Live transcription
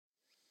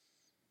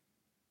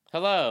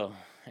Hello,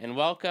 and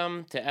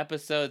welcome to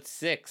episode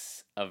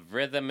 6 of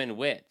Rhythm and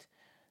Wit,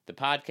 the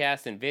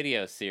podcast and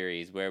video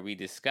series where we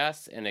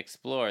discuss and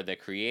explore the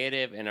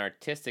creative and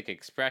artistic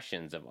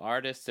expressions of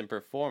artists and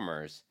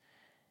performers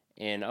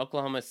in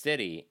Oklahoma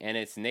City and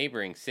its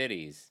neighboring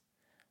cities,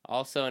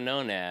 also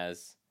known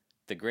as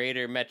the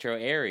Greater Metro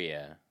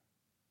Area.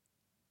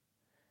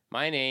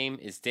 My name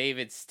is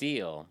David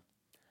Steele.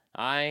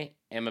 I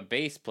am a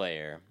bass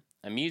player,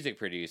 a music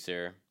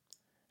producer,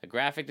 a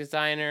graphic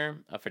designer,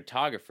 a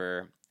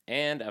photographer,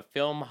 and a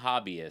film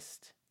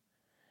hobbyist.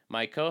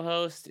 My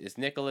co-host is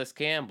Nicholas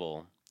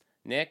Campbell.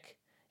 Nick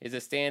is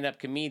a stand-up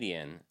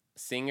comedian,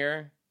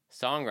 singer,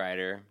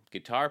 songwriter,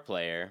 guitar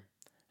player,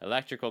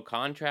 electrical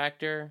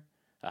contractor,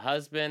 a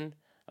husband,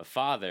 a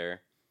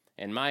father,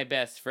 and my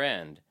best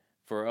friend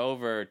for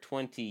over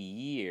 20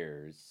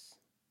 years.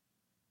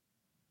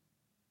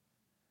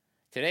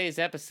 Today's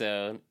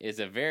episode is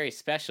a very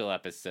special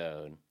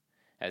episode,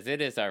 as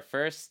it is our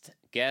first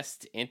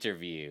guest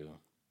interview.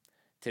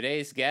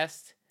 Today's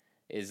guest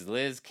is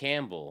Liz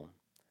Campbell.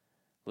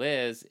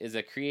 Liz is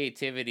a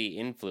creativity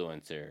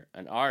influencer,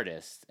 an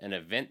artist, an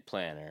event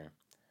planner,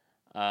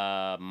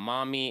 a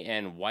mommy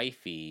and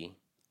wifey,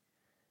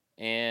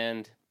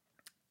 and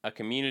a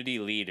community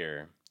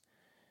leader.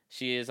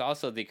 She is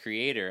also the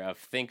creator of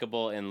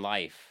Thinkable in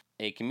Life,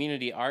 a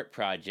community art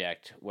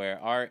project where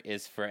art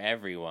is for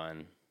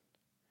everyone.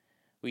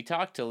 We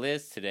talked to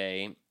Liz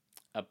today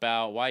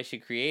about why she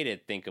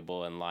created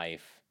Thinkable in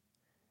Life.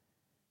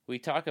 We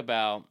talk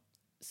about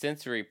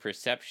sensory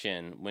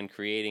perception when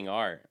creating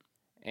art,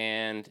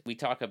 and we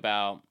talk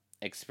about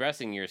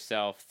expressing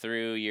yourself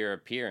through your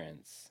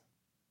appearance.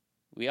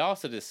 We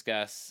also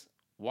discuss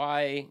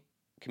why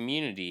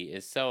community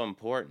is so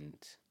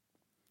important,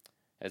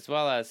 as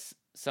well as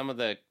some of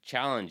the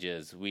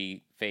challenges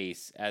we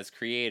face as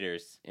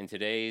creators in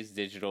today's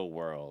digital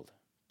world.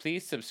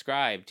 Please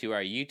subscribe to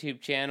our YouTube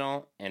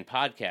channel and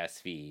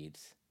podcast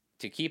feeds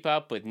to keep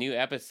up with new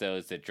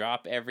episodes that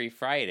drop every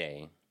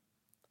Friday.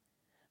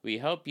 We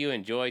hope you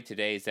enjoyed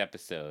today's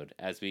episode,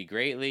 as we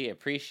greatly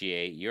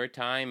appreciate your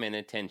time and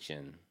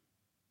attention.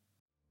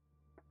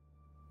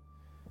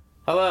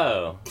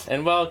 Hello,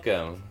 and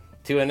welcome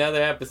to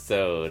another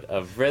episode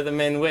of Rhythm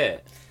and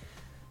Wit.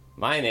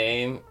 My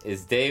name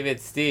is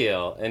David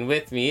Steele, and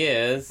with me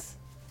is...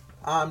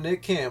 I'm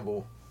Nick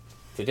Campbell.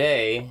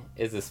 Today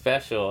is a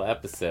special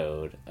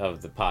episode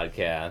of the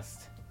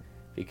podcast,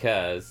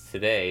 because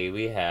today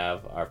we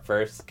have our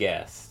first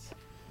guest.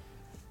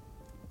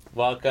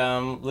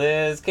 Welcome,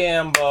 Liz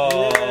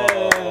Campbell.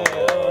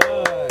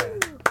 Yay!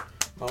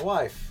 My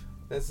wife.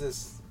 That's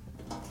this.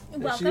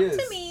 Welcome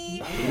to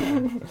me.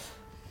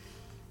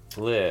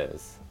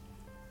 Liz,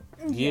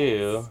 Yes.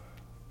 you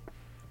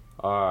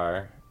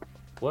are,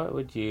 what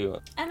would you...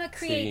 I'm a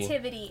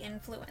creativity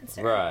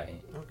influencer.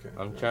 Right. Okay.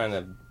 I'm trying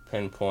to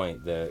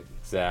pinpoint the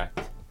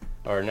exact,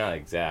 or not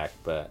exact,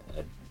 but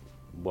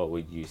what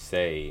would you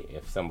say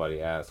if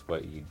somebody asked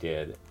what you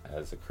did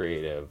as a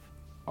creative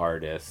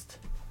artist?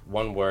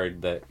 One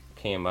word that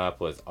came up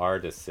was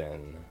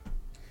artisan,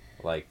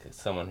 like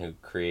someone who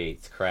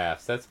creates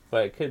crafts.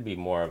 But it could be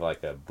more of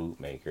like a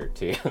bootmaker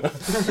too.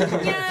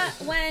 Yeah,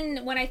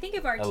 when I think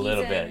of artisan, A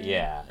little bit,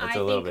 yeah. It's I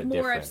a little think bit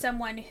more different. of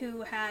someone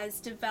who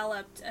has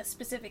developed a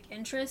specific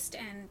interest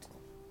and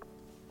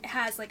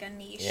has like a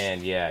niche.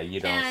 And yeah, you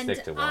don't And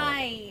stick to one.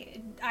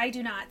 I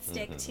do not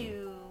stick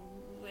to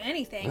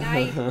anything.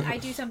 I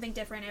do something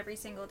different every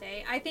single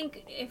day. I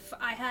think if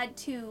I had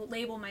to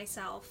label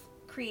myself,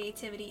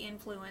 creativity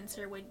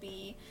influencer would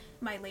be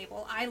my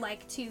label. I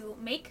like to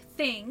make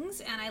things,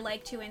 and I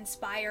like to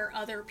inspire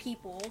other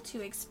people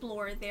to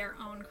explore their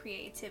own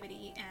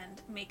creativity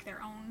and make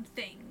their own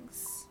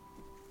things.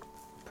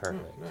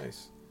 Perfect.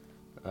 Nice.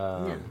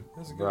 Yeah,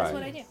 That's a good right. That's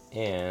what I do.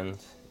 And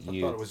I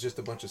you... thought it was just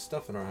a bunch of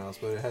stuff in our house,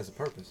 but it has a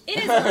purpose.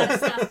 It is a lot of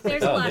stuff.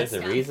 There's a lot of there's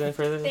stuff. a reason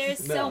for this?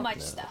 There's so No. much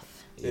No.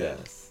 stuff.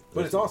 Yes.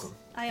 But it's awesome.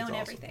 I It's own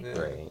awesome. everything. Yeah.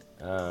 Great.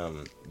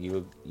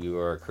 You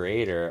are a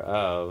creator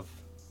of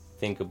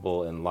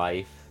Thinkable in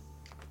Life,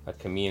 a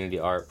community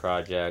art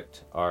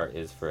project. Art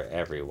is for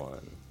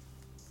everyone.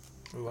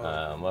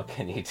 What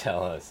can you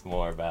tell us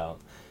more about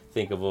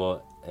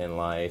Thinkable in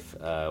Life?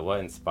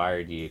 What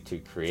inspired you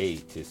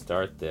to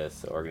start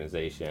this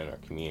organization or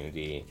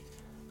community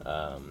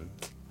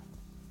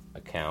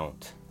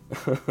account?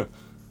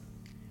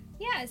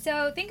 Yeah,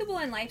 so Thinkable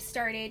in Life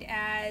started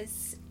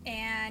as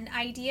an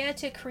idea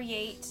to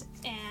create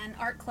an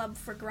art club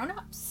for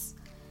grown-ups.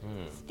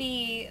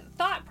 The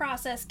thought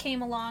process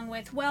came along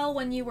with, well,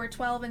 when you were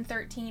 12 and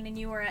 13 and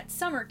you were at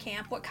summer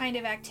camp, what kind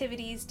of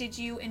activities did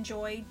you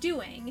enjoy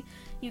doing?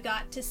 You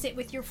got to sit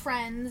with your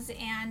friends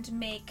and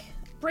make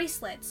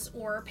bracelets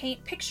or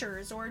paint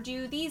pictures or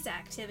do these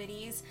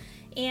activities.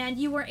 And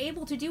you were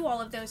able to do all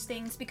of those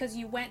things because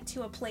you went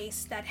to a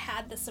place that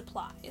had the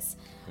supplies.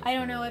 I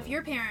don't know if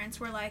your parents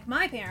were like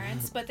my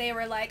parents, but they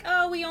were like,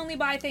 oh, we only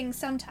buy things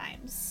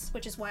sometimes,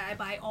 which is why I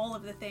buy all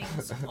of the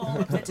things all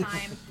of the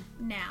time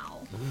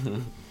now.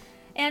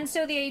 And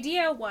so the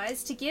idea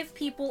was to give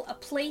people a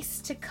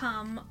place to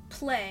come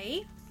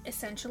play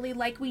essentially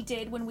like we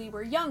did when we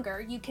were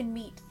younger. You can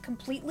meet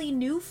completely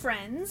new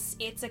friends.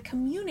 It's a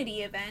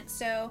community event,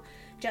 so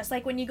just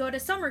like when you go to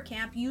summer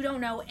camp, you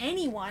don't know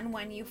anyone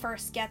when you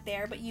first get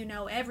there, but you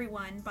know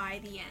everyone by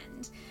the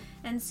end.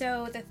 And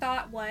so the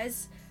thought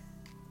was,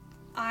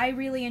 I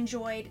really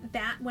enjoyed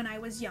that when I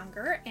was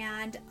younger,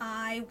 and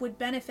I would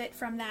benefit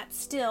from that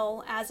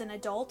still as an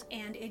adult,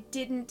 and it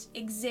didn't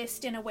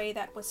exist in a way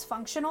that was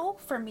functional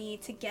for me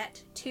to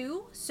get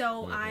to,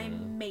 so I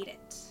made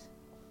it.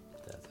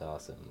 That's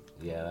awesome.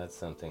 Yeah, that's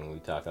something we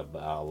talk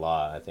about a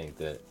lot. I think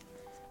that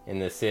in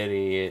the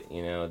city,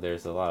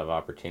 there's a lot of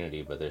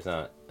opportunity, but there's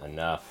not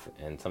enough,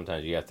 and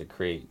sometimes you have to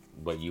create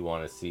what you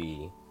want to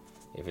see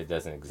if it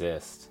doesn't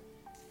exist.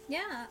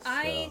 Yeah,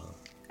 I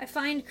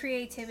find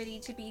creativity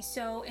to be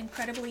so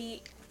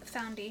incredibly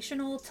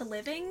foundational to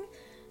living,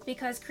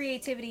 because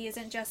creativity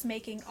isn't just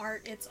making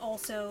art, it's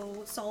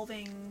also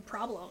solving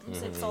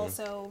problems. It's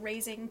also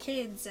raising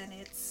kids, and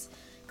it's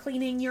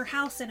cleaning your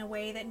house in a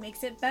way that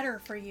makes it better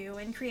for you.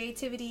 And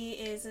creativity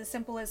is as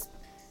simple as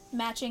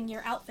matching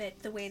your outfit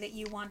the way that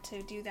you want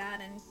to do that,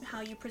 and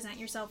how you present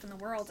yourself in the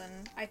world.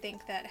 And I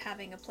think that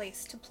having a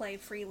place to play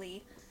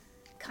freely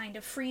kind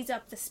of frees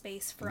up the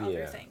space for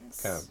other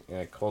things.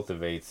 Kind of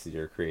cultivates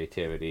your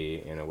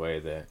creativity in a way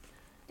that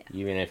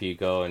even if you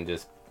go and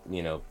just,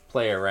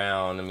 play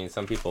around, I mean,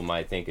 some people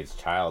might think it's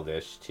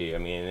childish too. I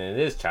mean, it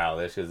is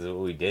childish because it's what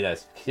we did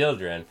as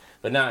children,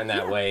 but not in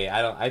that way.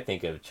 I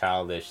think of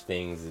childish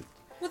things.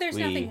 Well, there's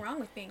nothing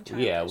wrong with being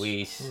childish. Yeah,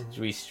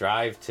 we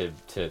strive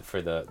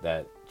for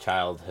that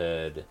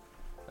childhood.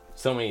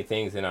 So many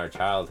things in our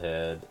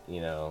childhood,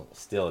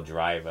 still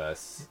drive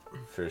us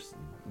for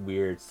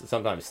weird,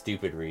 sometimes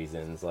stupid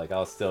reasons. Like,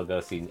 I'll still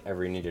go see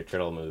every Ninja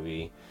Turtle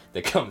movie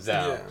that comes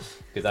out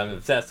because I'm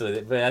obsessed with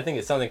it. But I think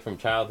it's something from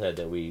childhood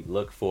that we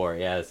look for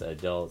as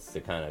adults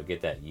to kind of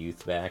get that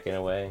youth back in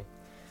a way.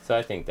 So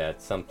I think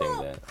that's something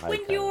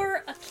when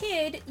you're a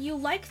kid, you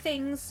like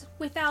things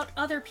without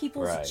other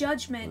people's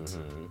judgment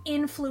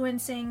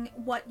influencing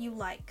what you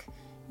like.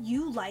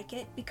 You like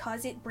it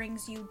because it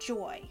brings you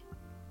joy.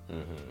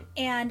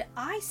 And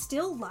I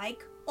still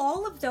like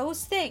all of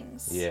those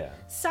things. Yeah.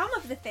 Some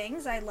of the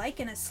things I like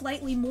in a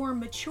slightly more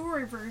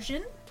mature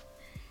version,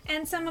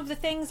 and some of the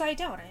things I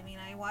don't. I mean,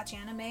 I watch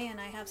anime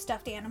and I have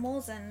stuffed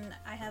animals and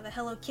I have a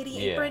Hello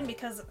Kitty apron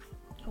because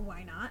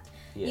why not?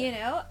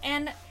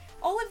 And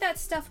all of that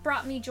stuff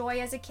brought me joy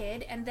as a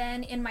kid, and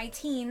then in my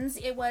teens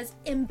it was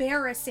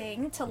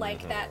embarrassing to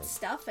like that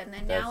stuff, and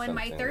then now in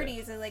my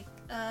 30s it's like,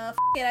 f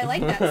it, I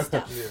like that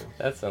stuff.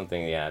 That's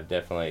something, I've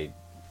definitely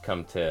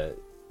come to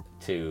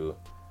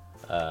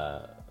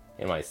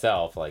in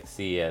myself, like,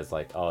 see as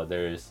like,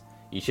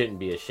 you shouldn't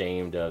be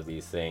ashamed of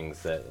these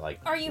things that, like,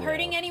 are you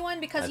hurting anyone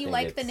because you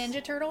like the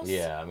Ninja Turtles?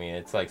 Yeah, I mean,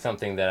 it's like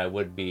something that I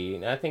would be,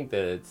 and I think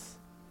that it's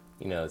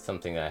it's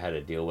something I had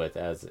to deal with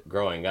as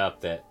growing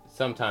up, that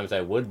sometimes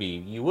you would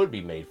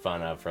be made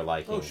fun of for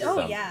liking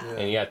something.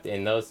 And you have to,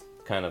 and those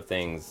kind of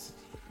things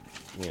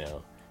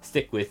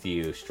stick with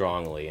you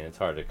strongly, and it's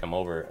hard to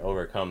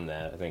overcome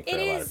that, I think, for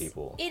a lot of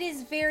people. It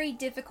is very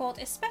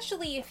difficult,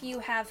 especially if you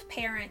have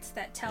parents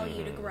that tell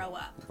you to grow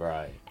up.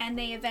 Right. And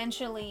they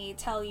eventually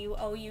tell you,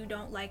 oh, you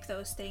don't like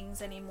those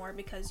things anymore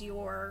because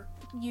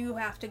you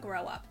have to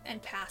grow up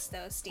and pass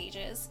those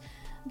stages.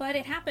 But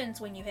it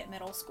happens when you hit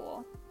middle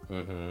school.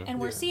 And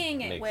we're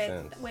seeing it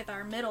with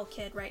our middle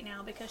kid right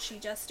now, because she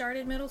just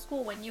started middle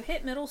school. When you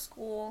hit middle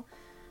school,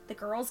 the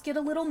girls get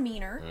a little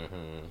meaner.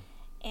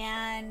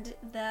 And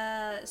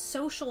the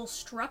social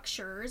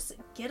structures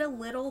get a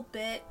little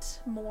bit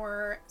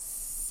more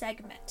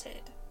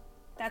segmented.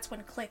 That's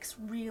when cliques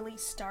really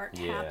start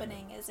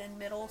happening, is in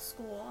middle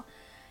school.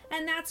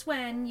 And that's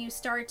when you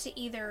start to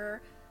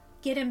either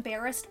get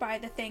embarrassed by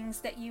the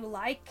things that you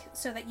like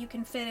so that you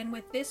can fit in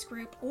with this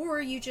group,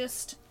 or you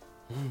just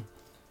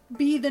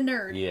be the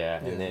nerd.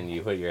 And then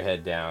you put your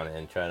head down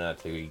and try not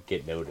to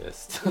get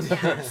noticed.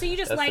 So you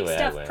just like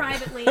stuff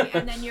privately,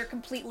 and then you're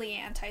completely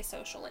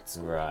antisocial at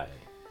school. Right.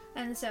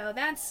 And so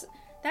that's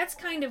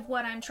kind of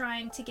what I'm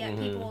trying to get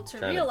people to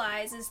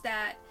realize, is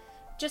that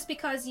just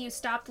because you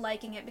stopped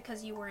liking it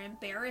because you were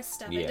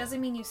embarrassed of it doesn't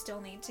mean you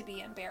still need to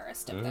be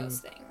embarrassed of those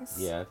things.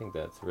 Yeah, I think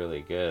that's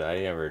really good. I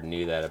never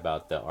knew that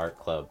about the art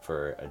club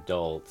for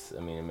adults.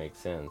 I mean, it makes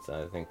sense.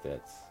 I think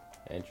that's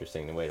an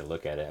interesting way to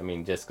look at it. I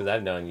mean, just because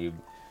I've known you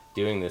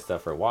doing this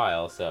stuff for a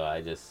while, so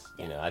I just,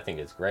 I think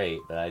it's great,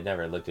 but I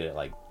never looked at it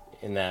like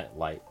in that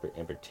light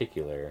in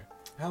particular.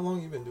 How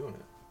long have you been doing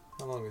it?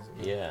 How long is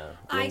it? Yeah.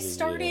 I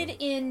started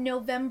in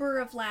November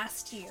of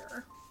last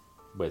year.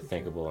 With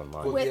Thinkable in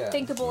Life. With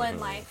Thinkable in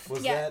Life.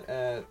 Was that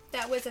at...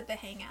 That was at the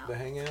Hangout. The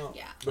Hangout?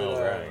 Yeah.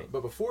 But,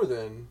 but before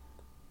then,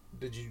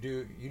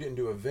 you didn't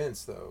do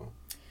events, though.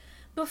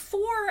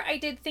 Before I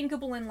did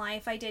Thinkable in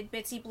Life, I did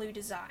Bitsy Blue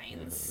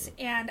Designs.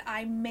 And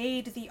I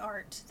made the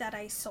art that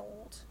I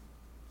sold.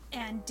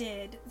 And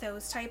did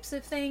those types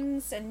of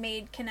things and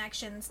made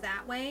connections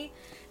that way.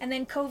 And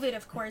then COVID,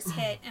 of course,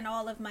 hit, and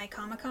all of my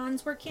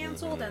Comic-Cons were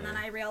canceled. And then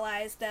I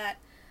realized that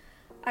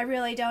I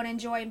really don't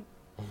enjoy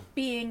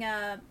being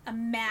a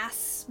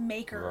mass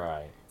maker.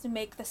 Right. to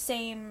make the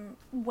same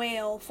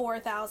whale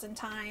 4,000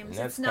 times.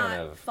 That's It's not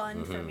kind of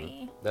fun for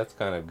me. That's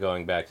kind of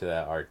going back to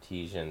that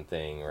artesian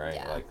thing, right?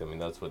 Yeah. Like, I mean,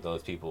 that's what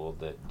those people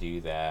that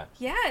do that.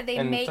 Yeah, they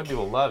And make. some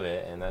people love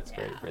it, and that's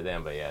great Yeah. for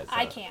them. But yeah, it's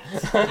I not-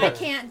 can't. I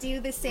can't do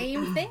the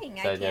same thing.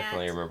 So I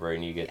definitely remember,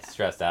 and you get Yeah.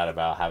 stressed out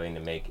about having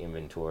to make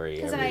inventory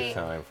 'Cause every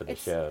time for the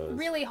It's shows.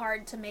 really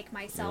hard to make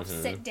myself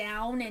sit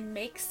down and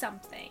make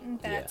something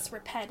that's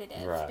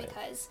repetitive Right.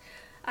 because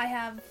I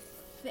have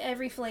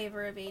every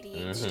flavor of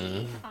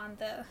ADHD on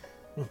the,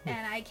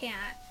 and I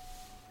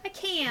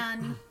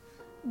can,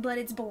 but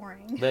it's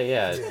boring. But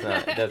yeah, it's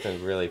not. It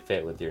doesn't really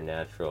fit with your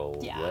natural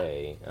Yeah.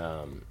 way.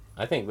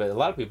 I think, but a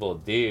lot of people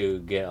do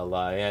get a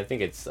lot. I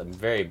think it's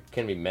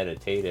can be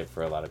meditative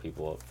for a lot of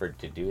people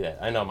to do that.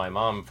 I know my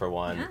mom, for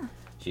one, Yeah.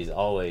 she's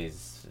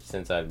always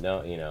since I've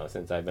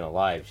been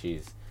alive,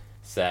 she's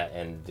sat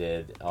and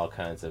did all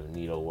kinds of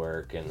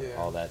needlework and Yeah.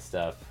 all that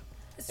stuff.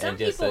 Some and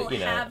just people I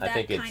have that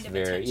think it's kind of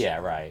very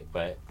attention. right.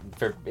 But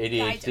for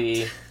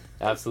ADHD,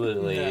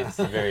 absolutely, Yeah. it's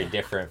very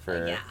different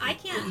for. Yeah, I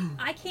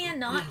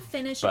cannot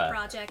finish But- a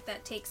project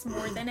that takes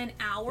more than an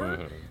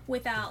hour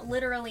without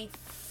literally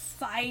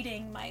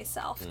fighting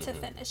myself to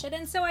finish it.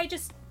 And so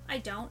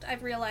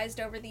I've realized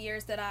over the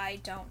years that I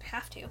don't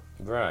have to.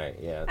 Right.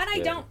 Yeah. And I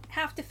good. don't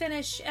have to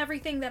finish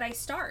everything that I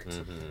start.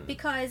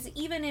 Because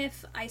even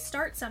if I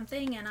start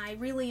something and I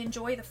really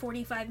enjoy the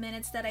 45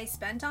 minutes that I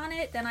spent on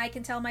it, then I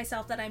can tell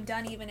myself that I'm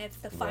done even if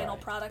the final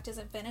Right. product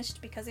isn't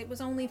finished because it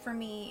was only for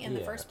me in the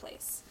Yeah. first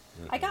place.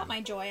 I got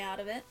my joy out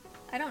of it.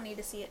 I don't need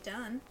to see it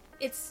done.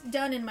 It's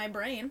done in my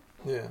brain.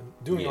 Yeah,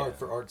 doing Yeah. art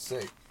for art's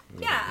sake.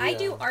 Yeah, I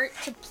do Yeah. art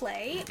to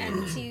play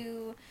and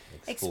to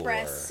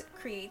express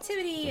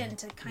creativity and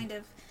to kind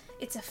of,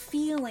 it's a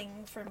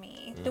feeling for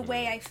me. The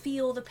way I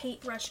feel the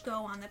paintbrush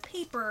go on the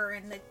paper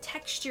and the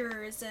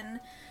textures and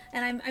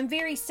I'm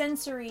very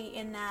sensory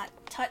in that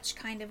touch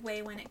kind of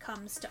way when it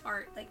comes to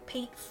art. Like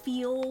paint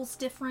feels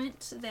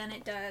different than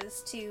it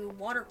does to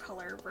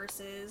watercolor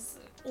versus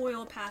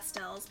oil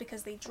pastels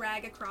because they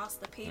drag across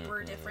the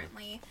paper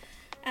differently.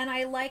 And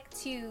I like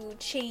to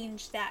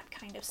change that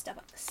kind of stuff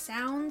up. The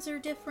sounds are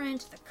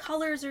different, the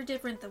colors are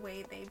different, the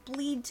way they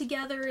bleed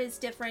together is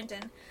different,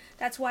 and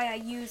that's why I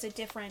use a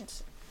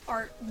different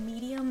art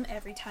medium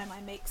every time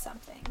I make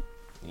something.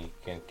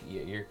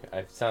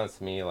 It sounds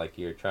to me like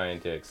you're trying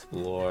to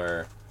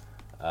explore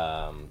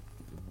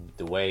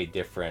the way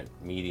different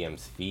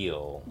mediums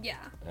feel Yeah.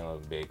 in a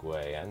big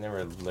way. I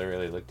never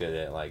really looked at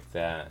it like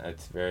that.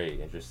 It's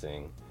very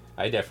interesting.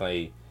 I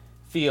definitely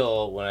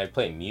feel when I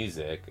play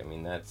music, I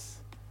mean,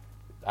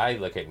 I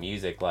look at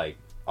music like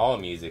all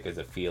music is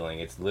a feeling.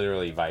 It's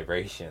literally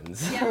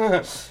vibrations.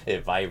 Yeah.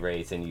 It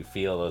vibrates and you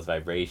feel those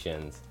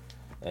vibrations.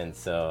 And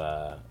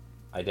so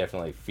I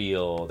definitely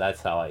feel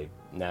that's how I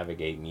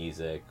navigate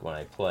music when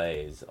I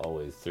play, is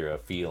always through a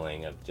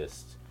feeling of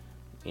just,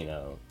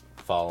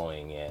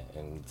 following it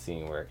and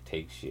seeing where it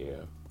takes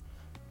you.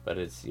 But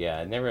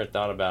I never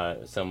thought about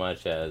it so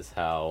much as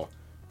how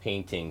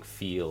painting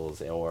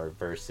feels or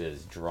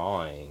versus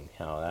drawing,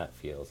 how that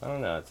feels. I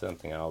don't know, it's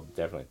something I'll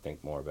definitely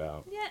think more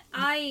about. Yeah,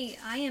 I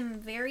am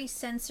very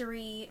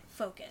sensory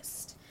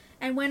focused.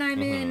 And when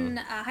I'm in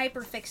a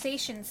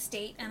hyperfixation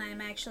state and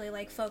I'm actually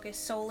like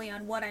focused solely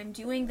on what I'm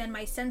doing, then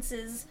my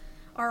senses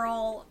are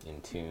all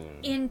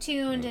in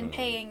tuned and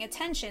paying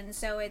attention.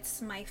 So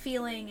it's my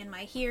feeling and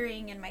my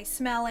hearing and my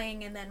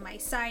smelling and then my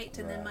sight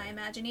and then my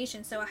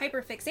imagination. So a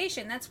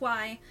hyperfixation, that's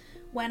why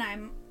when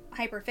I'm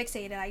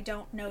hyperfixated, I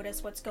don't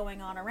notice what's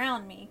going on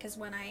around me, because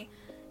when I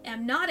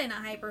am not in a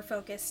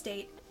hyper-focused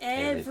state,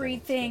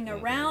 everything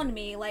around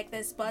me, like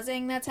this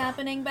buzzing that's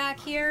happening back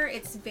here,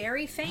 it's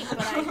very faint,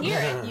 but I hear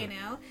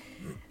it,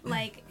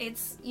 like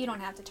you don't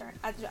have to turn,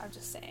 I'm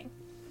just saying,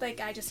 like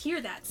I just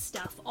hear that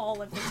stuff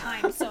all of the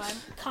time, so I'm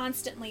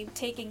constantly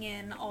taking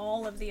in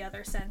all of the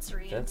other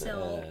sensory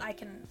until I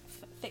can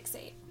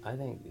fixate. I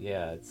think,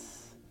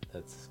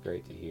 that's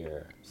great to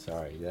hear.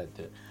 Sorry, No,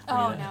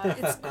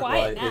 it's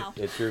quiet now.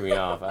 It threw me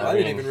off. I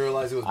didn't even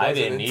realize it was buzzing. I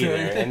didn't either.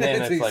 And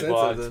then it's like,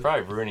 it's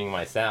probably ruining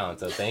my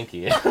sound, so thank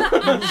you.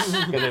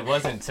 Because it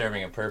wasn't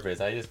serving a purpose.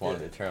 I just wanted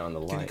to turn on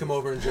the light. Can you come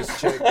over and just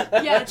check?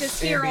 Yeah,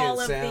 just hear ambient all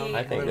of sound? the...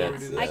 I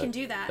think I can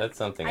do that. That's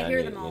something I I hear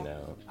need, them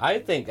all. I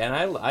think, and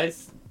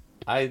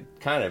I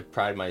kind of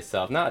pride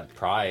myself, not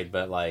pride,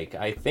 but like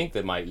I think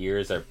that my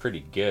ears are pretty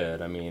good.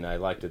 I mean, I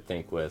like to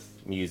think with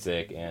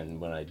music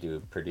and when I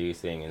do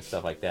producing and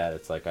stuff like that,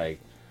 it's like I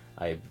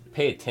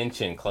pay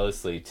attention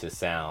closely to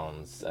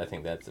sounds. I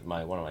think that's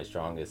one of my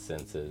strongest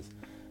senses.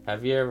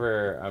 Have you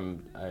ever,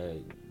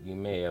 you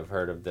may have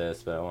heard of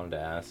this, but I wanted to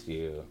ask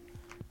you,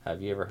 have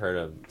you ever heard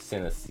of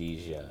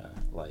synesthesia?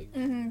 Like,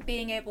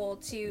 being able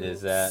to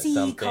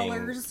see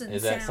colors and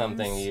is that sounds.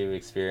 something you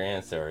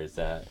experienced, or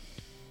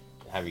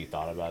have you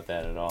thought about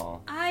that at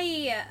all?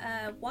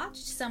 I watched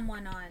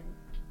someone on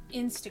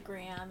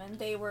Instagram, and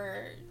they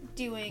were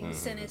doing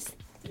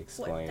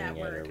explaining it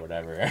word. or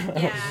whatever.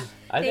 Yeah,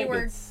 I they think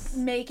were it's,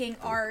 making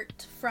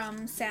art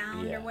from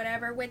sound Yeah. or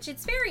whatever, which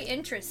it's very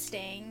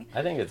interesting.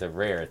 I think it's a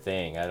rare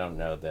thing. I don't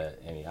know that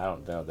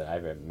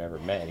I've ever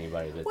met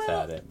anybody that's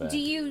Well, had it. But do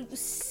you?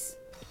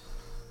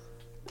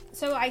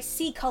 So I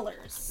see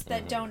colors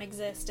that don't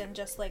exist in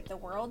just like the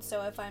world.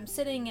 So if I'm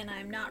sitting and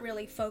I'm not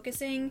really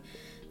focusing,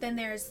 then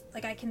there's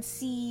like I can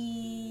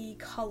see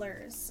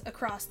colors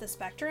across the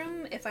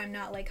spectrum if I'm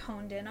not like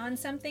honed in on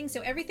something.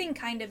 So everything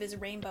kind of is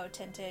rainbow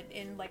tinted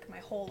in like my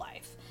whole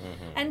life.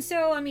 And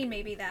so I mean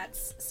maybe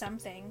that's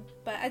something,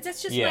 but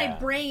that's just my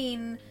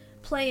brain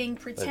playing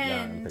but not in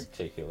pretend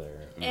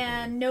particular.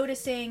 and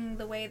noticing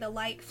the way the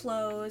light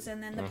flows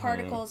and then the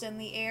particles in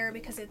the air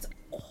because it's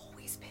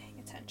always paying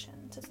attention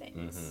to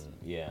things.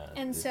 Yeah.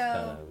 And it's so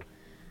kind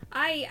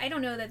of, I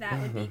don't know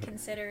that would be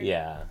considered.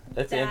 yeah,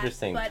 that's an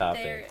interesting but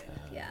topic.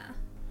 Yeah.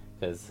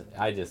 Because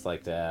I just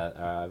like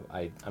to,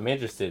 I'm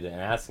interested in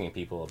asking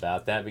people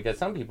about that because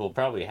some people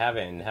probably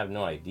haven't and have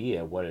no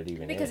idea what it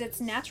even is. Because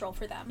it's natural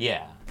for them.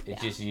 Yeah,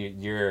 it's just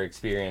your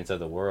experience of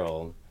the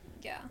world.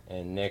 Yeah.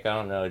 And Nick, I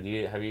don't know, do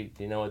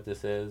you know what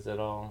this is at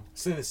all?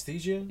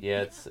 Synesthesia?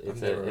 Yeah, it's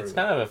never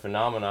kind of a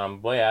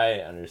phenomenon. The way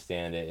I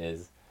understand it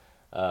is,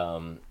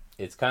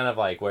 it's kind of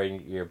like where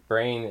your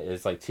brain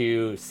is like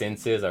two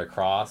senses are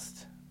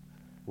crossed.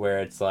 Where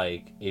it's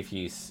like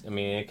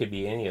it could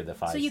be any of the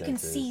five senses. So you can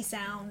see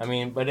sound. I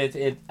mean, but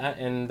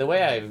and the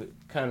way I've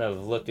kind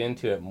of looked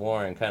into it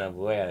more and kind of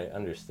the way I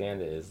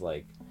understand it is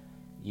like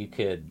you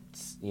could,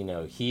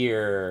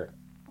 hear,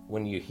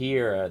 when you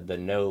hear the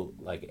note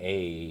like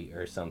A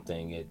or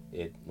something,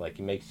 it like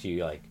it makes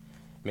you like,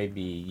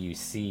 maybe you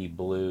see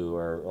blue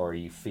or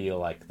you feel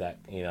like that,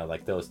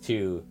 like those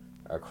two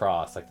are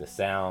crossed, like the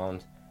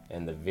sound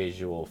and the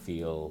visual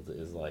field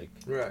is like.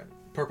 Right.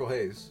 Purple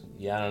haze.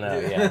 Yeah, I don't know.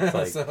 Yeah, it's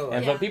like, So,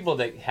 but people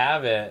that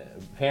have it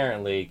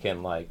apparently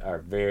are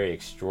very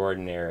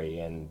extraordinary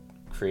in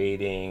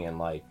creating and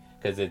like,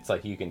 because it's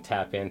like you can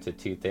tap into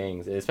two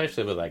things,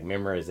 especially with like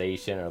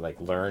memorization or like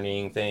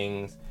learning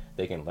things.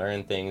 They can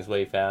learn things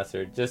way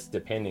faster, just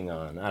depending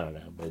on, I don't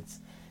know, but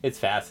it's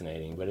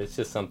fascinating. But it's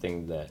just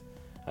something that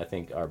I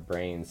think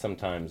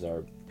sometimes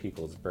our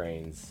people's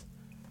brains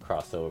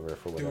cross over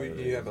for whatever.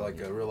 Do you have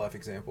like a real life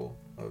example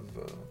of?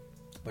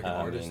 Like an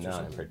artist or not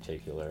something? in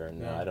particular.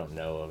 No, Yeah. I don't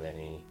know of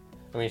any.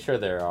 I mean, sure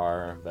there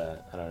are,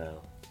 but I don't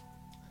know.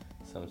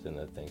 Something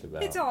to think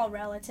about. It's all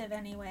relative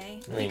anyway.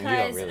 I mean,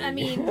 Because, you don't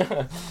really... I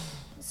mean,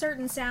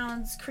 certain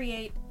sounds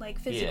create like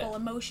physical Yeah.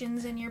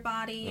 emotions in your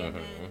body. And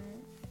then,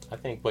 I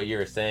think what you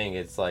were saying,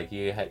 it's like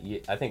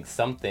I think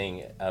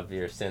something of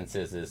your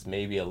senses is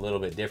maybe a little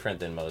bit different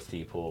than most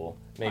people.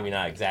 Maybe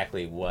not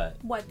exactly what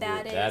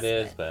that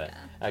is, but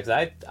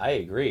I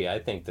agree. I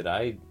think that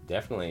I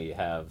definitely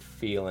have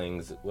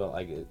feelings. Well,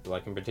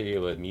 like in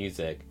particular with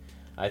music,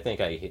 I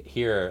think I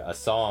hear a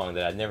song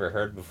that I've never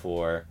heard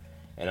before,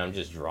 and I'm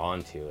just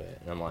drawn to it,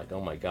 and I'm like,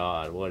 oh my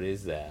God, what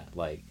is that?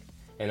 Like,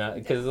 and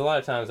because a lot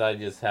of times I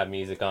just have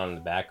music on in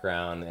the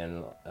background,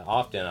 and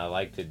often I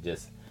like to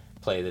just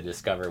play the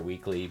Discover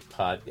Weekly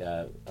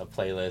a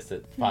playlist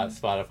that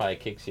Spotify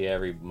kicks you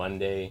every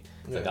Monday.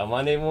 It's like on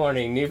Monday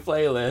morning, new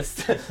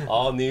playlist,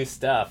 all new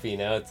stuff,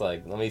 It's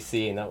like, let me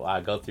see, and I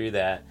go through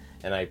that,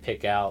 and I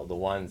pick out the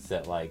ones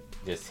that like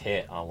just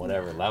hit on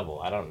whatever level.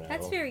 I don't know.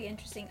 That's very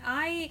interesting.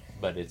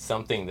 But it's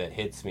something that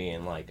hits me,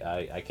 and like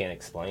I can't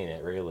explain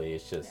it really.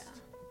 It's just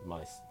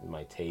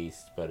my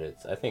taste. But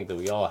I think that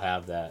we all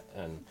have that,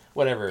 and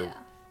whatever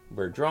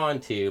we're drawn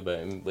to.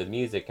 But with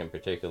music in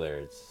particular,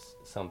 it's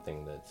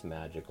something that's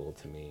magical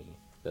to me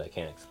that I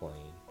can't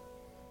explain.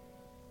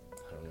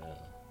 I don't know.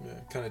 Yeah,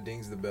 it kind of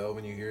dings the bell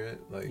when you hear it,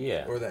 like,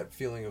 or that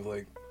feeling of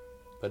like.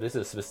 But it's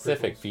a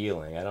specific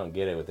feeling. I don't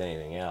get it with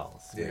anything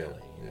else, really.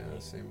 Yeah,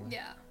 same way.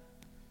 Yeah.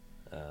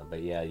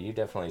 But yeah, you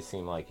definitely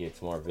seem like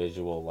it's more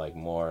visual, like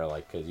more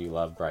like because you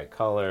love bright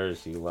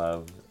colors, you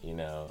love,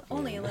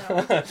 Only a little.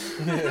 I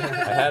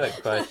had a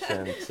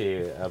question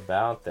too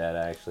about that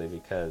actually,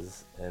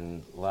 because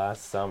in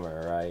last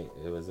summer, right?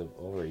 It was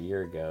over a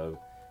year ago.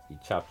 You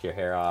chopped your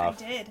hair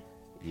off. I did.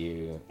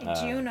 You in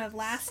June of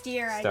last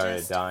year, I started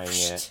just dyeing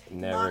it,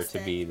 never to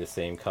be the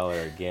same color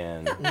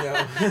again.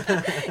 No.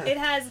 It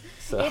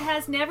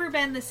has never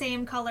been the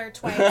same color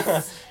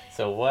twice.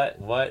 So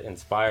what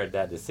inspired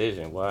that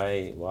decision?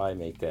 Why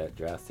make that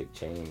drastic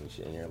change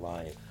in your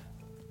life?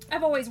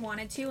 I've always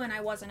wanted to, and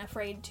I wasn't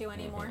afraid to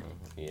anymore.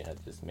 You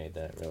had just made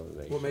that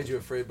realization. What made you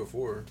afraid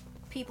before?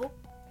 People.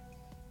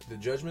 The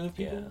judgment of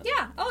people?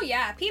 Yeah. Oh,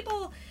 yeah.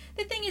 People.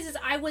 The thing is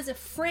I was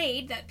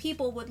afraid that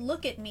people would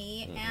look at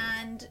me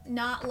and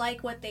not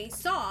like what they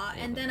saw,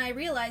 and then I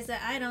realized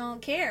that I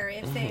don't care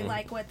if they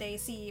like what they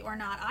see or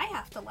not. I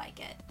have to like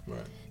it. Right.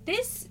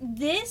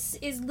 This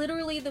is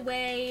literally the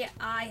way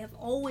I have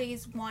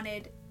always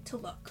wanted to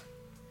look.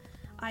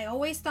 I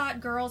always thought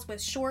girls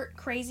with short,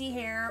 crazy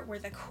hair were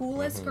the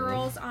coolest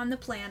girls on the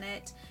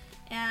planet,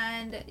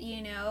 and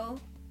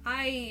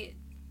I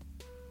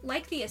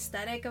like the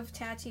aesthetic of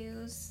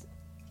tattoos.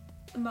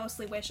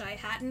 mostly wish I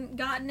hadn't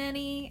gotten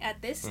any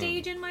at this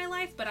stage in my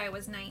life, but I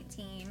was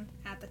 19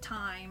 at the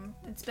time.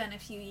 It's been a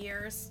few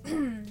years.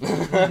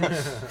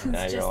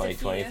 Now you're only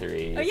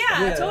 23. Oh,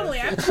 yeah, totally.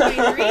 I'm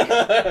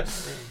 23.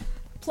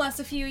 Plus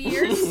a few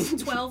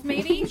years, 12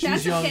 maybe. She's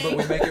That's young, okay. but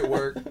we make it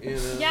work. You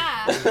know?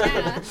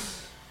 Yeah.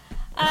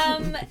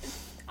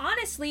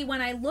 Honestly,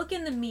 when I look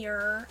in the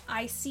mirror,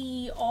 I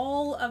see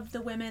all of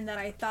the women that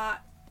I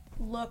thought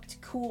looked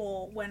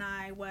cool when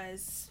I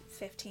was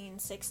 15,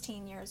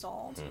 16 years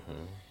old.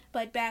 Mm-hmm.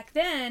 But back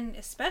then,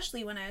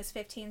 especially when I was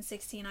 15,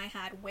 16, I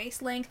had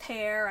waist-length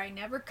hair. I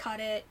never cut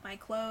it. My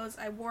clothes,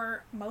 I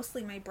wore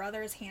mostly my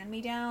brother's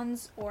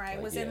hand-me-downs, or I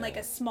was in like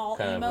a small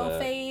kind emo of a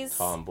phase.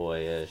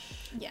 Tomboyish.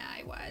 Yeah,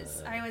 I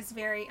was.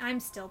 I'm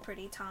still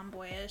pretty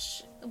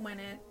tomboyish when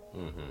it,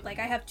 Mm-hmm. like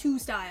I have two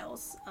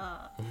styles.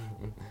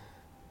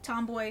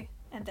 Tomboy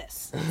and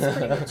this. It's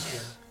pretty much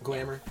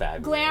Glamour.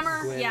 Fabulous.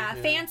 glamour, Glamour, yeah,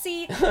 yeah.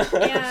 fancy,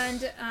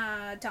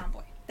 and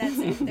tomboy. That's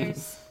it.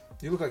 There's.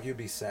 You look like you'd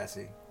be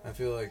sassy. I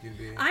feel like you'd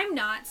be. I'm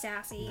not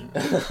sassy.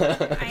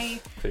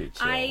 Pretty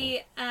chill.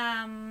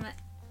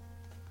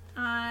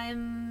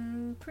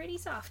 I'm pretty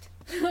soft.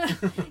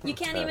 You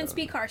can't even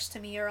speak harsh to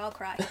me or I'll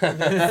cry.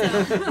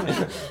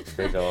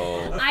 Big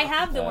old. I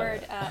have the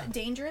word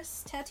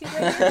dangerous tattooed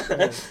right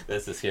here.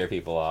 This is scare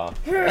people off.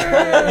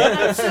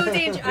 I'm so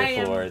dangerous. I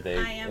Before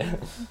am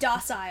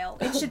docile.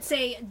 It should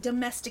say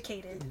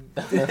domesticated.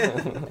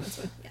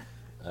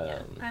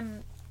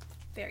 I'm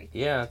very.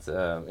 Yeah, it's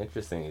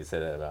interesting you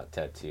said that about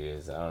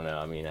tattoos. I don't know.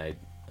 I mean, I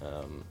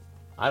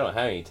don't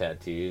have any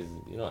tattoos.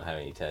 You don't have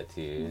any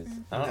tattoos.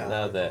 I don't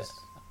know that.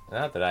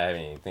 Not that I have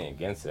anything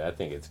against it. I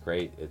think it's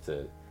great. It's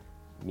a,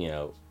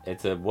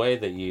 it's a way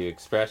that you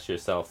express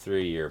yourself through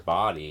your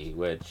body,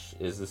 which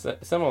is a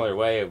similar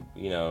way of,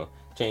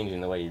 changing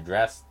the way you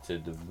dress to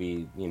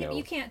be,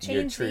 You can't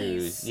your change true.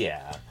 these.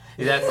 Yeah.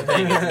 That's the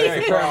thing. It's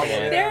very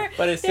permanent,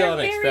 but it's still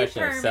an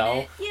expression of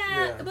self,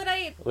 Yeah, but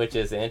which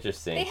is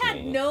interesting. They to had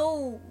me.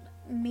 no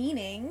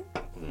meaning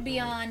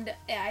beyond.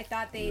 I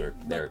thought They're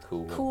looked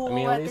cool. cool. I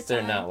mean, at at least the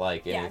they're time. not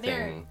like Yeah,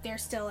 anything. they're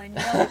still in.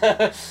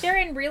 They're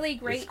in really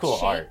great cool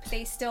shape. art.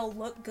 They still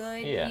look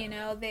good. Yeah.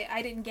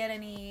 I didn't get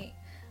any.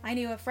 I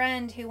knew a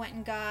friend who went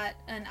and got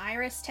an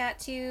iris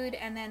tattooed,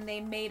 and then they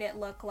made it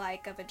look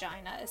like a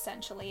vagina.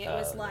 Essentially, it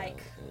was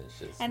like,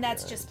 and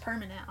that's just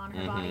permanent on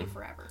her body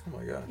forever. Oh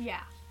my gosh. Yeah.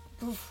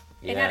 Oof.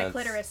 It Yeah, had a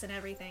clitoris and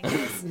everything.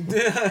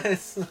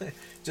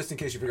 Just in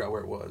case you forgot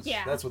where it was.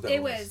 Yeah, That's what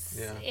that was.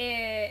 Yeah.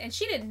 And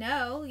she didn't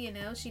know,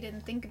 she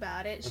didn't think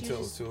about it. Until it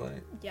was too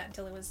late. Yeah,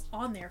 until it was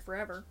on there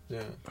forever.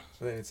 Yeah.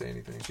 They didn't say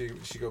anything.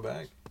 She go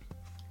back?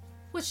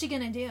 What's she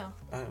gonna do?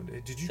 I don't know.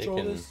 Did you They draw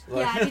can- this?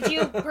 Yeah, did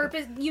you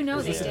purpose? You know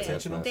Was they this did.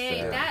 intentional?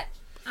 That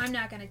I'm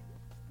not gonna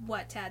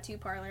what tattoo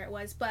parlor it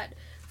was, but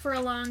for a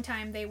long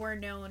time they were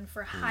known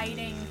for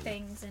hiding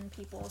things in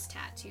people's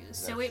tattoos.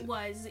 So it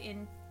was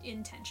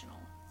intentional.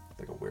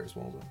 Like a Where's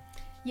Waldo?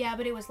 Yeah,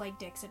 but it was like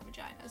dicks and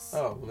vaginas.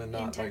 Oh, well then not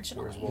like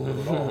Intentionally. Where's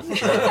Waldo at all.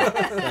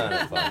 Not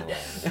a fun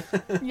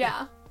way.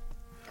 Yeah.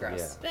 Gross.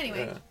 Yeah. But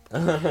anyway,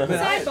 Man,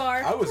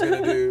 sidebar. I was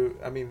gonna do.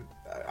 I mean,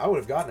 I would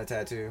have gotten a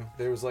tattoo.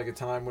 There was like a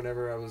time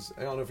whenever I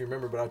don't know if you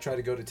remember, but I tried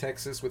to go to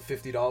Texas with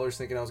 $50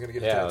 thinking I was gonna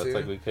get a Yeah, tattoo. it's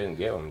like we couldn't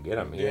get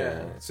them Yeah.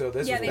 here. So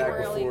this Yeah, was they back were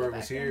illegal before it back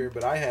was here, then.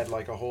 but I had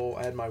like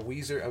I had my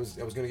Weezer. I was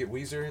gonna get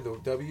Weezer, the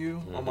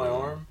W on my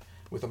arm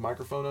with a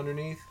microphone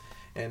underneath,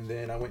 and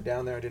then I went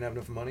down there. I didn't have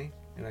enough money,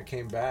 and I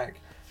came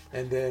back,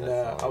 and then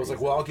I was like,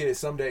 well, I'll get it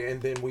someday.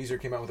 And then Weezer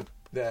came out with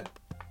that.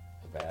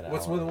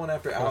 What's the one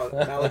after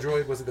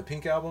Maladroid? Was it the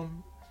Pink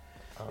album?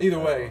 Either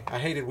way, I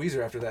hated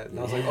Weezer after that, and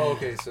I was like, "Oh,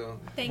 okay." So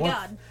Thank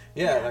God.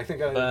 Yeah, I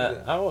think I did But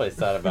that. I always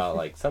thought about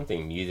like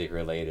something music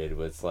related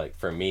was like,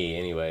 for me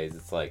anyways,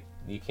 it's like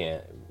you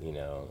can't,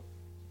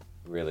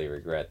 really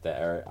regret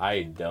that, or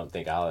I don't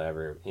think I'll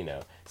ever,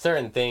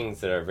 certain things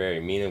that are very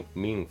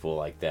meaningful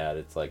like that,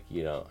 it's like,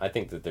 I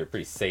think that they're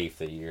pretty safe,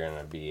 that you're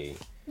gonna be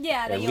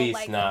Yeah, that at you'll least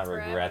like not them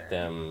regret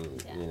forever. them,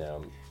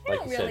 I like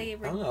don't you said. really. I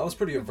don't know. I was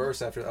pretty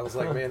averse after that. I was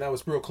like, man, that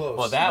was real close.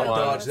 Well, that I one,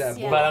 dodged that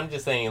Yeah. but I'm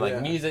just saying, like, Yeah.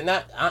 music,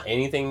 not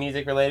anything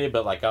music related,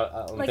 but like I'm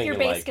like thinking your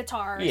bass like,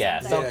 guitar. Or yeah,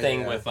 something. something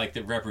Yeah. with like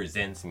that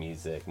represents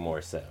music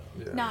more so.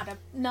 Yeah. Not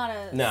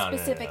a No,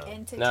 specific no.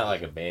 entity. Not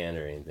like a band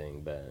or anything,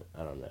 but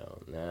I don't know.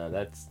 No,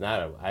 that's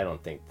not I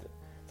don't think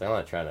I'm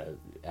not trying to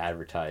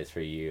advertise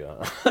for you.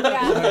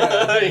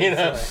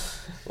 Yeah.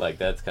 Like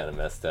that's kind of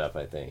messed up,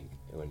 I think,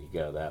 when you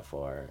go that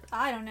far.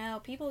 I don't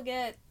know. People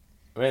get.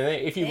 I mean,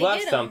 if you They love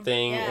get 'em,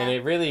 something yeah. and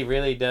it really,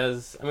 really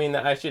does, I mean,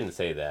 I shouldn't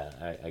say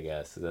that, I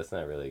guess, 'cause that's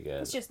not really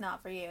good. It's just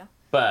not for you.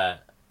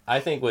 But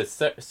I think with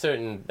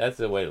certain, that's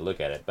the way to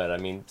look at it. But I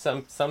mean,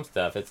 some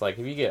stuff, it's like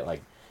if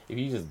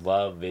you just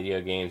love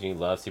video games, and you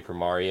love Super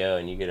Mario,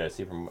 and you get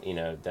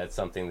a that's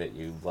something that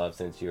you love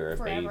since you were a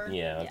Forever. baby.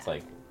 It's Yeah.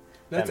 like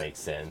That's- that makes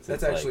sense.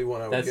 that's It's actually like,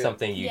 one I would that's get.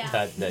 something you Yeah.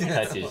 that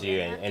touches you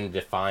Yeah. and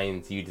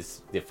defines you.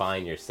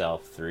 Define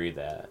yourself through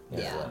that. In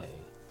Yeah. a way.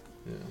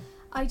 Yeah.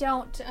 I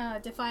don't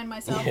define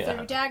myself Yeah.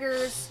 through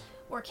daggers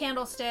or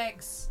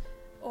candlesticks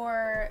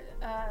or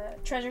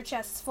treasure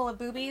chests full of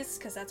boobies,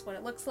 because that's what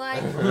it looks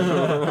like.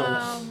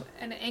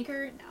 An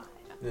anchor, no.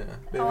 Yeah.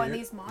 Baby, oh, and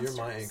these monsters.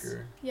 You're my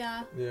anchor.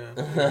 Yeah.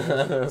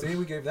 Yeah. See,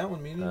 we gave that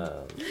one meaning.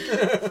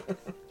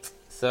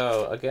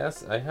 So I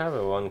guess I have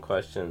one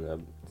question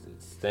of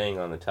staying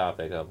on the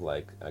topic of,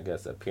 like, I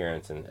guess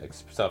appearance and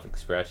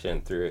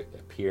self-expression through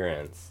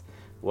appearance.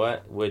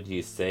 What would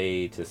you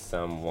say to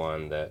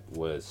someone that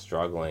was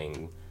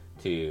struggling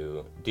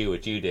to do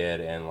what you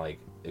did and, like,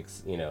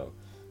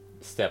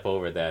 step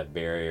over that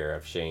barrier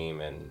of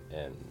shame and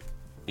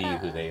be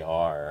who they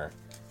are?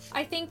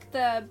 I think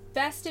the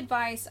best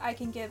advice I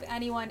can give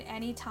anyone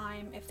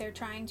anytime if they're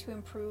trying to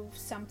improve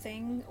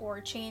something or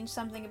change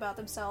something about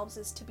themselves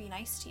is to be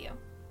nice to you.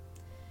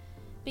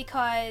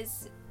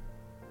 Because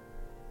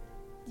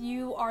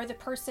you are the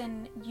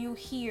person you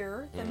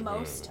hear the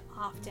most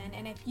often.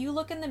 And if you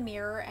look in the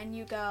mirror and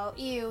you go,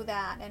 ew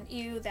that, and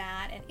ew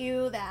that, and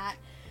ew that,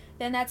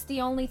 then that's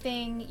the only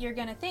thing you're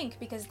going to think,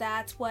 because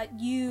that's what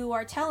you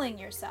are telling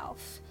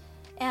yourself.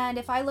 And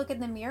if I look in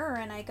the mirror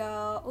and I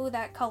go, oh,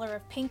 that color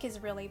of pink is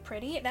really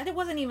pretty, that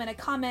wasn't even a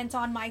comment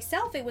on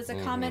myself. It was a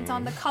comment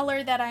on the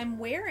color that I'm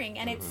wearing.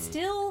 And it's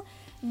still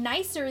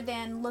nicer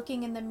than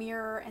looking in the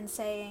mirror and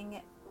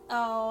saying,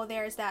 oh,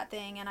 there's that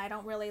thing and I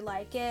don't really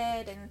like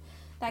it, and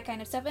that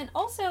kind of stuff. And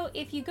also,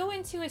 if you go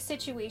into a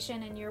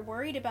situation and you're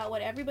worried about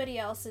what everybody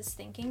else is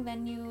thinking,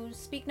 then you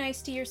speak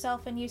nice to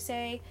yourself and you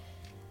say,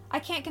 I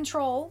can't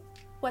control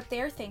what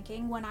they're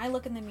thinking. When I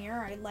look in the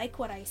mirror, I like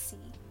what I see.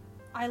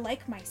 I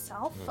like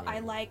myself.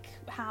 I like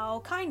how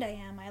kind I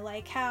am. I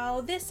like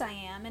how this I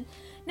am. And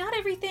not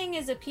everything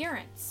is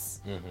appearance.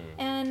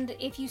 And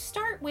if you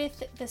start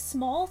with the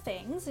small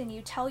things and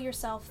you tell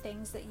yourself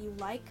things that you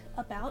like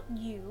about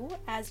you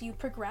as you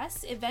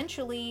progress,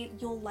 eventually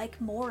you'll like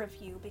more of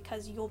you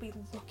because you'll be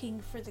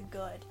looking for the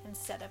good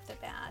instead of the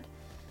bad.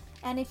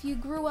 And if you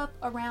grew up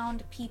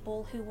around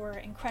people who were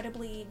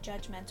incredibly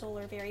judgmental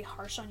or very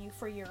harsh on you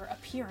for your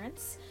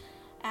appearance,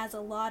 as a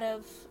lot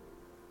of,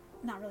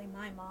 not really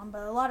my mom,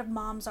 but a lot of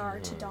moms are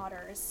to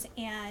daughters,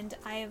 and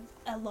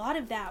a lot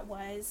of that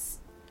was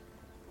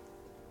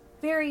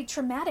very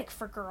traumatic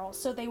for girls.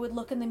 So they would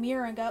look in the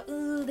mirror and go,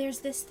 ooh, there's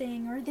this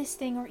thing, or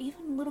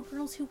even little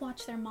girls who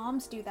watch their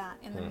moms do that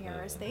in the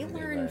mirrors. They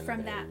learn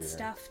from that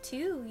stuff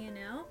too, you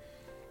know?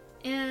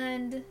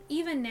 And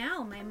even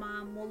now, my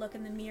mom will look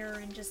in the mirror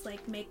and just,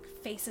 like, make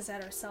faces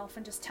at herself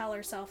and just tell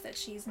herself that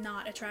she's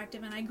not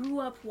attractive. And I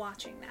grew up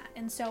watching that.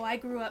 And so I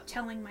grew up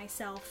telling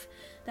myself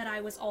that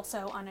I was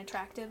also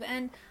unattractive.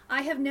 And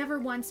I have never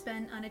once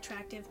been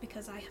unattractive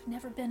because I have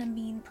never been a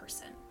mean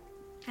person.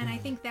 And I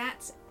think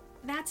that's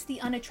the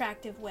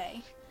unattractive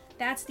way.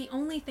 That's the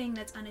only thing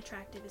that's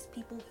unattractive, is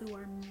people who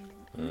are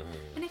mean.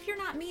 And if you're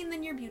not mean,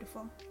 then you're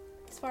beautiful,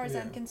 as far as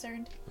I'm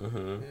concerned.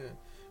 Yeah.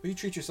 But you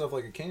treat yourself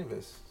like a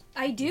canvas.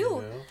 I do. You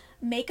know?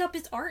 Makeup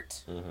is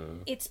art.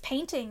 It's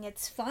painting.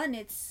 It's fun.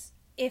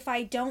 If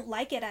I don't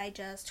like it, I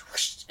just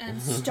whoosh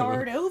and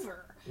start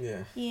over.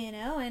 Yeah. You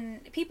know,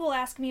 and people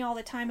ask me all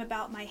the time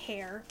about my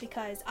hair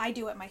because I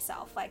do it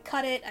myself. I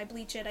cut it, I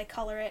bleach it, I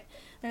color it.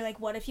 They're like,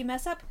 what if you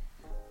mess up?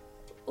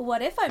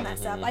 What if I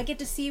mess up? I get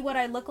to see what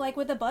I look like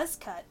with a buzz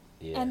cut.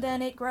 Yeah. And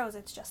then it grows.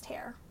 It's just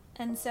hair.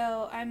 And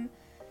so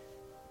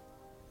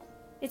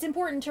it's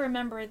important to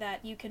remember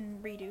that you can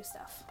redo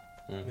stuff.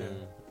 Yeah.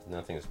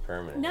 Nothing's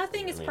permanent.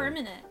 Nothing is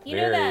permanent. You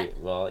know that.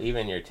 Well,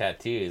 even your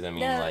tattoos. I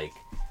mean, yeah.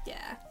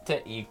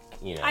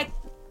 You know,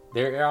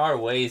 there are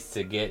ways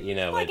to get. You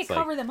know, well, it's I could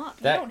cover them up.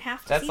 You don't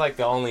have to. That's see like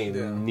them. the only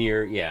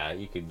near. Yeah,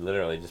 you could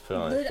literally just put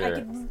on a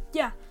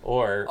shirt.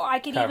 Or I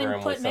could cover even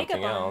them put with makeup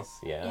something on. else.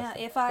 Yeah.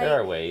 Yeah. There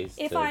are ways.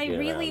 If to I get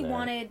really around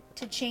wanted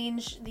to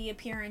change the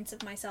appearance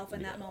of myself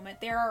in that moment,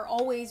 there are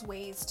always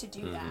ways to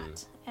do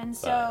that. And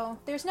so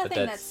there's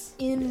nothing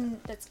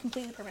that's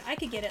completely permanent. I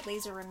could get it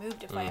laser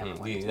removed if I ever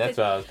wanted to. That's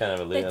what I was kind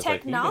of alluding. The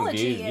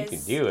technology you can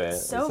do it.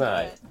 So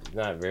it's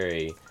not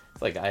very.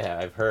 It's like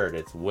I've heard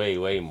it's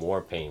way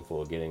more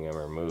painful getting them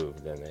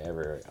removed than they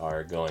ever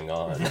are going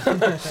on.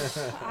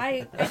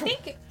 I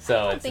think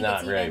so. It's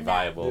not very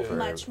viable. For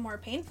much more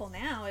painful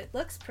now. It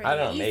looks pretty. I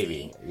don't know.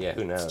 Easy. Maybe. Yeah.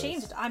 Who knows? It's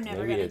changed. I'm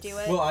never gonna do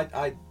it. Well,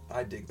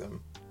 I dig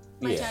them.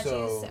 My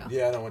tattoos, so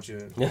yeah, I don't want you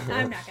to.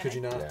 I'm not gonna. Could you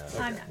not? Yeah. Okay,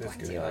 I'm not going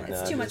good. to.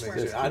 It's too much work.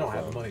 I don't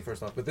have the money,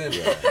 first off, but then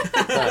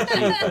it's not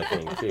cheap, I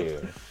think,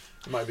 too.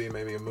 It might be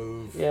maybe a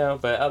move. Yeah,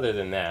 but other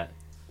than that,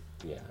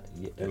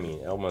 I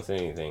mean, almost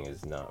anything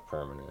is not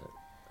permanent.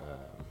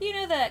 You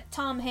know that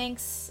Tom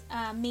Hanks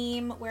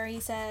meme where he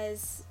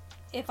says,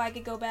 if I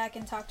could go back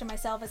and talk to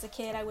myself as a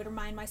kid, I would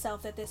remind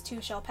myself that this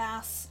too shall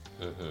pass.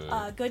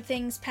 Good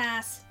things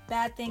pass,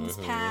 bad things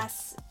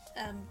pass,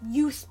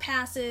 youth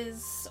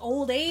passes,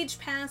 old age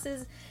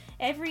passes.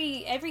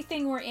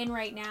 Everything we're in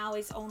right now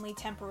is only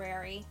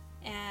temporary.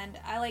 And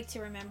I like to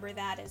remember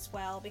that as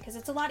well, because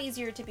it's a lot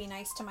easier to be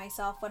nice to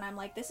myself when I'm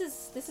like, this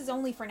is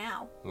only for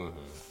now.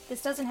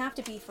 This doesn't have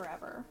to be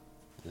forever.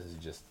 This is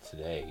just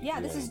today. Yeah,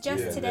 this is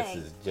just today.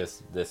 This is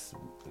just this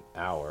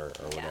hour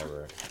or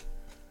whatever.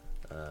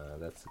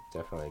 That's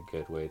definitely a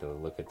good way to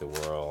look at the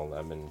world.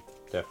 I've been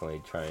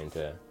definitely trying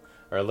to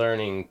or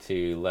learning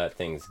to let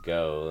things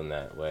go in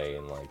that way,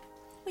 and like.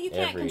 Well, you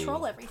can't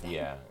control everything.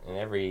 Yeah,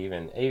 and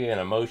even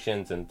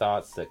emotions and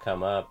thoughts that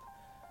come up,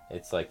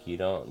 it's like you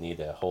don't need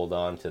to hold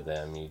on to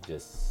them. You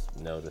just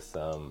notice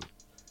them,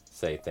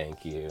 say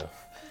thank you.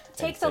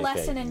 Take the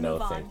lesson and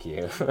move on. No, thank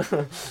you.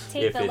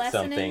 Take if the it's lesson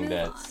something and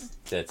move on.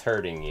 that's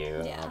hurting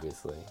you, Yeah.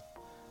 obviously.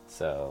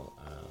 So,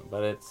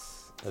 but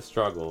it's a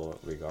struggle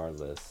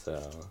regardless.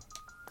 So.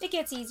 It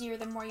gets easier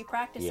the more you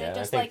practice Yeah, it,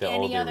 just I like think the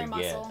any older other we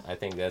muscle. get, I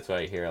think that's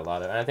why I hear a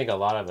lot of. And I think a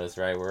lot of us,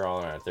 right? We're all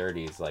in our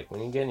 30s. Like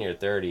when you get in your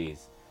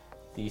 30s,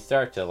 you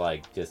start to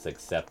like just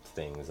accept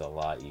things a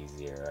lot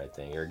easier. I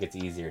think, or it gets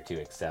easier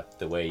to accept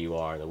the way you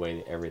are, the way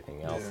that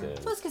everything else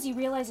is. Well, it's because you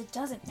realize it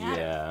doesn't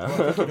matter. Yeah. Well,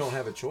 I think you don't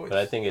have a choice. But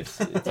I think it's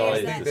There's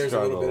always that. a There's a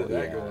struggle. little bit of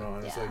that yeah. going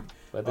on. It's like,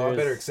 But I better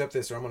there's- accept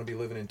this, or I'm going to be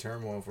living in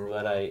turmoil for a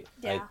while. But I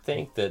Yeah.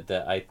 think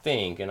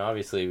and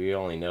obviously we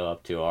only know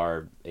up to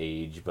our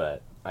age,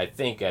 but I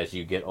think as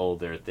you get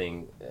older, I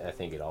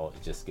think it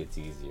just gets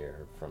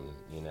easier from,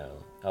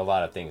 a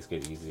lot of things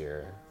get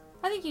easier.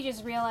 I think you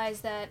just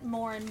realize that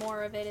more and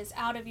more of it is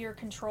out of your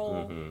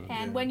control. Mm-hmm.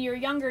 And when you're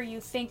younger, you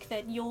think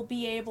that you'll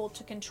be able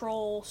to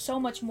control so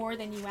much more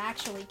than you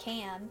actually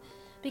can.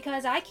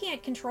 Because I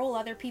can't control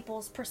other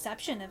people's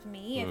perception of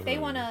me. If they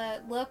want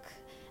to look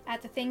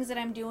at the things that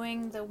I'm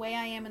doing, the way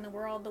I am in the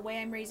world, the way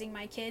I'm raising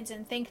my kids,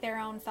 and think their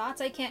own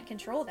thoughts, I can't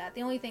control that.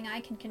 The only thing I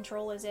can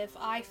control is if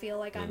I feel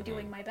like I'm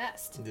doing my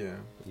best. Yeah.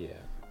 Yeah.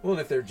 Well,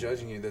 and if they're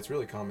judging you, that's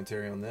really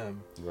commentary on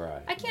them.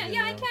 Right. I can't,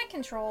 You I know? can't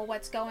control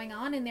what's going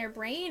on in their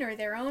brain or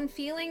their own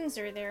feelings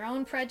or their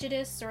own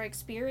prejudice or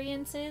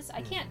experiences.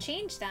 I can't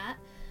change that.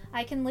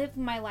 I can live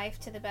my life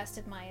to the best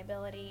of my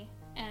ability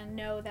and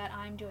know that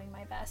I'm doing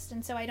my best.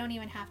 And so I don't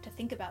even have to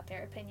think about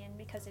their opinion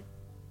because it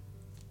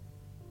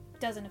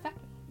doesn't affect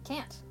me. It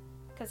can't.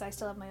 Because I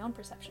still have my own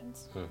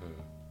perceptions.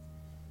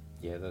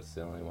 Yeah, that's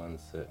the only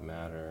ones that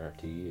matter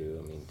to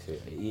you. I mean,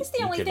 It's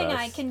the only thing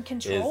I can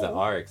control. Is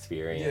our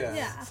experience.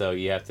 Yeah. So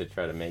you have to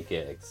try to make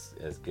it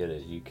as good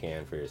as you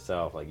can for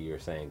yourself. Like you were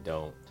saying,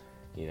 don't,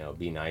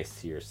 be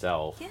nice to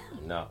yourself.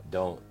 Yeah.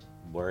 Don't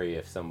worry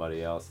if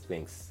somebody else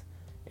thinks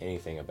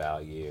anything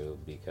about you,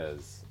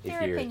 because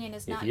Their opinion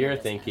is not if your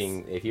you're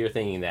business. if you're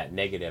thinking that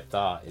negative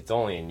thought, it's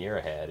only in your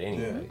head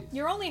anyway.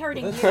 You're only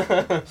hurting you.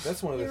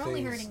 That's one of the You're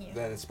only things hurting you.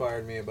 that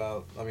inspired me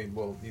about,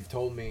 you've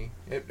told me,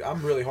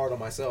 I'm really hard on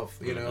myself,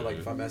 like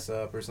if I mess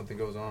up or something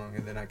goes wrong,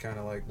 and then I kind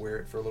of like wear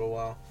it for a little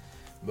while,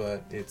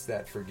 but it's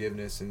that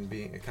forgiveness and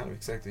being kind of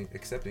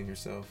accepting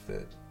yourself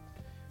that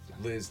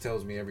Liz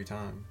tells me every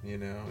time,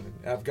 and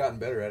I've gotten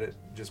better at it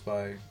just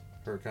by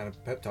her kind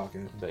of pep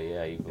talking. But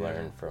yeah, you've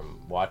learned from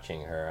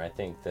watching her. I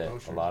think that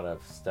a lot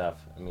of stuff,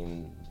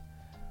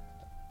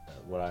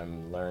 what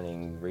I'm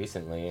learning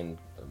recently, and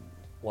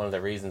one of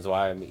the reasons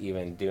why I'm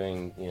even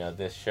doing,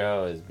 this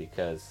show is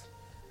because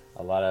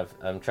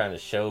I'm trying to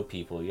show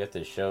people, you have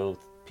to show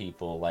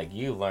people, like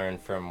you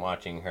learned from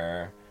watching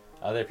her.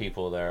 Other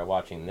people that are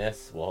watching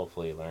this will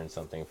hopefully learn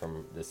something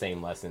from the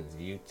same lessons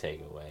you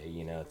take away.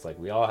 It's like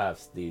we all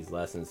have these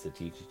lessons to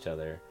teach each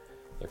other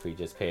if we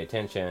just pay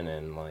attention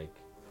and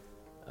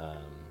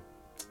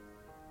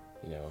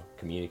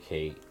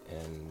communicate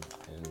and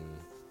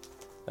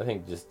I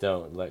think just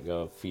don't let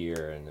go of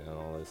fear and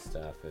all this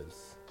stuff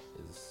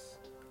is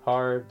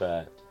hard,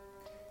 but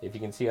if you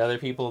can see other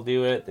people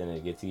do it, then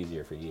it gets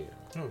easier for you.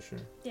 Oh, sure.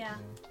 Yeah.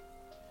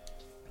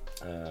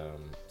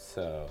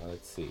 So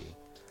let's see.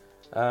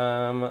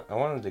 I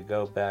wanted to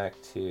go back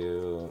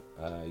to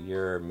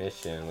your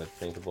mission with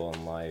Thinkable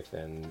in Life,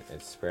 and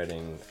it's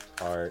spreading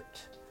art.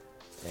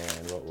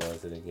 And what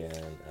was it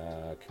again?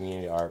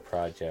 Community art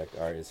project.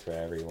 Art is for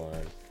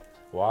everyone.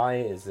 Why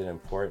is it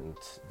important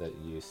that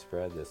you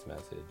spread this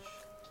message?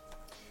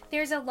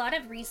 There's a lot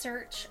of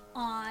research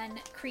on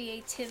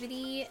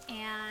creativity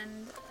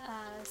and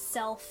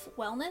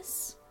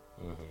self-wellness.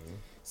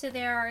 So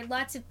there are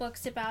lots of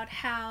books about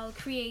how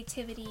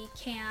creativity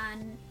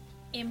can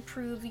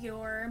improve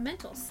your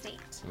mental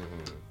state.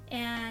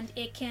 And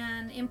it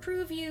can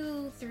improve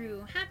you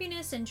through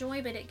happiness and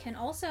joy, but it can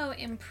also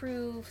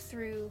improve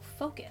through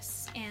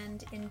focus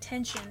and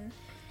intention.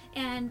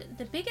 And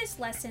the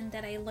biggest lesson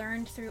that I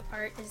learned through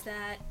art is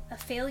that a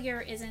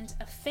failure isn't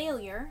a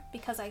failure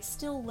because I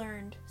still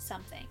learned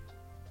something.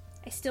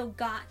 I still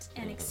got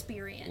an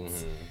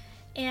experience.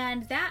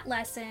 And that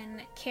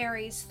lesson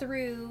carries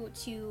through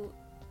to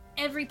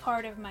every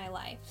part of my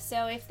life.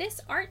 So if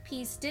this art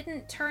piece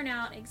didn't turn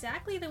out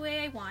exactly the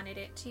way I wanted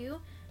it to,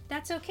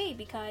 that's okay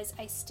because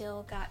I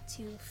still got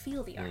to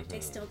feel the art. I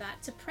still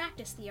got to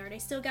practice the art. I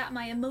still got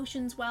my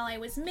emotions while I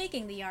was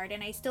making the art,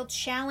 and I still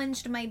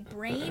challenged my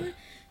brain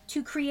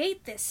to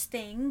create this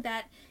thing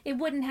that it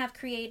wouldn't have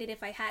created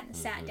if I hadn't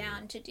sat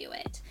down to do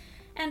it.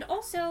 And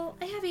also,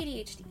 I have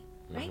ADHD,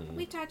 right?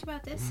 We've talked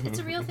about this. It's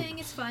a real thing.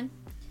 It's fun.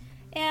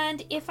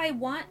 And if I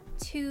want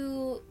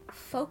to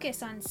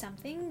focus on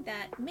something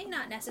that may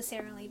not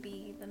necessarily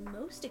be the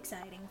most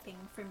exciting thing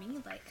for me,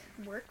 like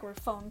work or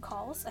phone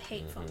calls, I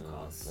hate phone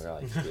calls. Or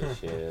like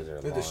dishes or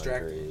They're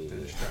distracting.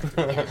 laundry.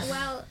 Yeah,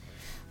 well,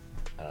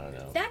 I don't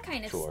know. that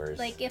kind of chores.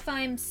 like if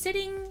I'm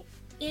sitting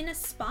in a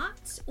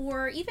spot,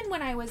 or even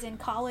when I was in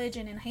college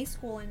and in high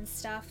school and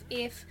stuff,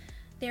 if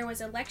there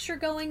was a lecture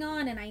going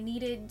on and I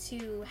needed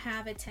to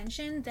have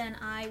attention, then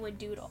I would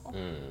doodle.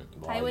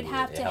 I would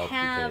have to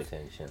have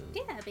attention.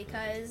 Yeah,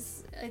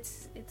 because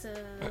it's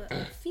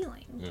a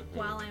feeling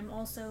while I'm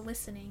also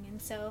listening,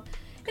 and so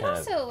it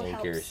also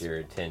anchors helps your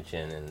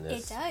attention, and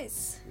this it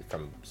does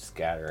from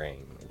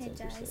scattering. It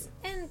does,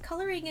 and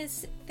coloring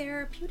is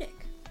therapeutic.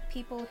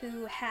 People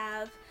who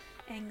have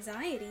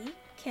anxiety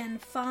can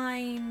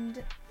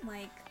find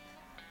like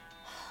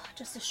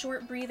just a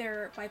short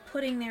breather by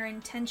putting their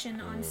intention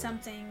on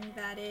something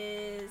that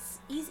is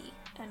easy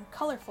and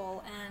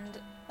colorful and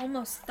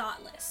almost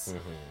thoughtless.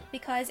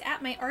 Because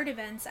at my art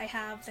events I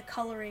have the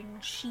coloring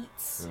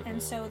sheets,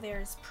 and so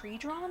there's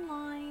pre-drawn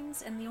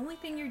lines, and the only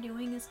thing you're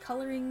doing is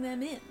coloring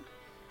them in.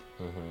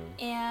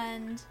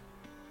 And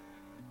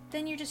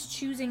then you're just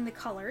choosing the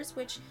colors,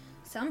 which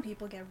some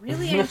people get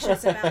really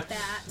anxious about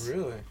that.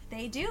 Really?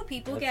 They do.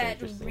 People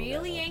get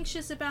really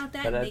anxious about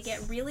that, and they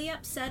get really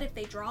upset if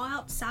they draw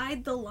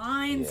outside the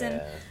lines.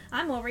 And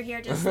I'm over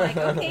here just like,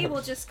 okay,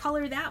 we'll just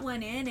color that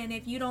one in, and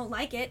if you don't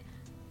like it,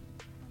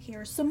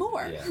 here's some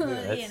more.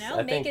 You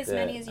know, make as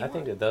many as you want. I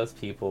think that those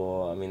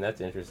people, I mean,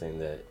 that's interesting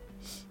that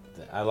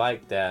I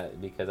like that,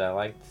 because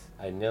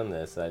I'd known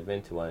this. I've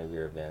been to one of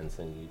your events,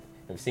 and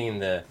I've seen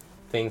the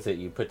things that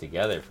you put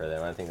together for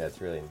them. I think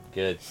that's really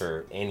good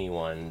for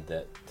anyone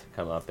to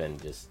come up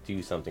and just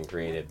do something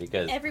creative,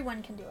 because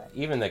everyone can do it.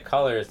 Even the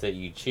colors that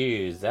you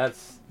choose,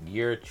 that's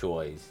your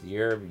choice.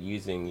 You're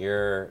using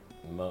your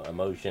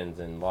emotions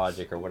and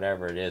logic or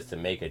whatever it is to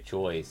make a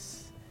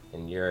choice,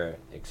 and you're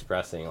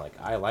expressing like,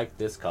 I like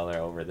this color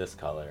over this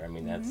color. I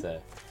mean, that's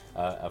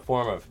a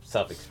form of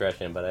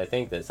self-expression, but I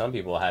think that some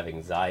people have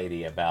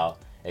anxiety about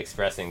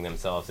expressing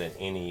themselves in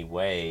any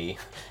way,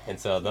 and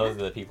so those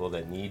are the people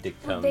that need to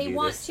come do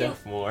this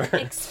stuff more.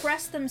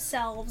 Express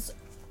themselves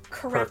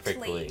correctly.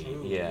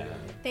 Perfectly.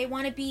 They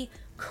want to be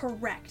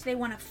correct. They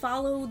want to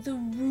follow the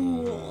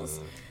rules.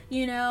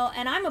 You know,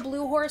 and I'm a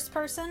blue horse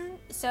person,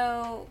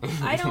 so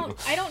I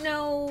don't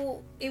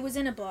know. It was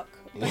in a book.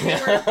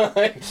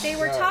 But they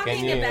were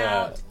talking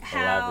about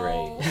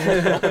how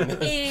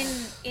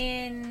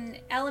in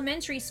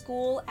elementary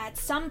school, at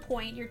some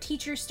point, your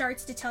teacher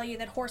starts to tell you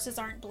that horses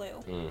aren't blue,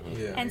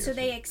 and so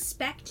they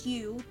expect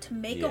you to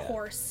make a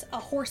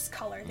horse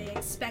color. They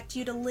expect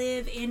you to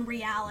live in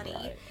reality.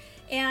 Right.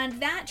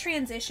 And that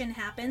transition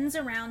happens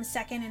around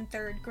 2nd and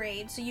 3rd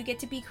grade. So you get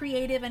to be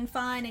creative and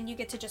fun, and you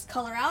get to just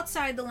color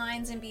outside the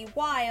lines and be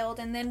wild.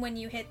 And then when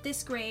you hit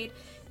this grade,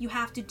 you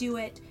have to do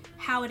it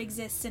how it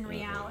exists in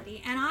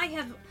reality. And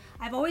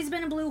I've always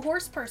been a blue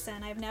horse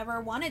person. I've never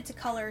wanted to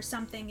color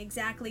something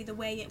exactly the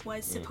way it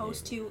was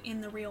supposed to in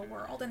the real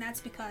world. And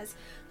that's because,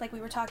 like we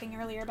were talking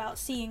earlier about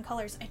seeing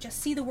colors, I just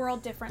see the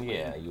world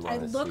differently. I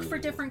look for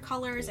different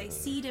colors, I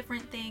see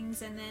different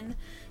things, and then,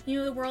 you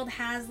know, the world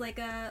has like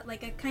a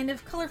kind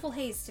of colorful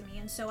haze to me,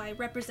 and so I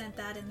represent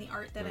that in the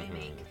art that I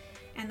make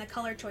and the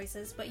color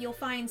choices. But you'll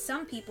find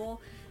some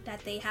people that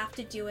they have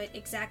to do it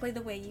exactly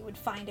the way you would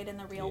find it in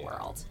the real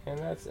world. And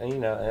that's, you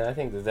know, and I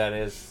think that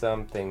is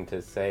something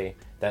to say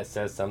that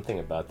says something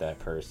about that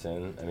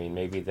person. I mean,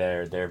 maybe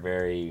they're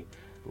very,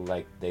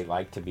 like, they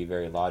like to be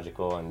very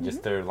logical and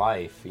just their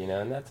life, you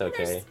know, and that's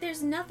okay. And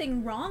there's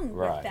nothing wrong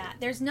with that.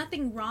 There's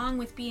nothing wrong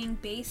with being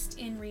based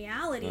in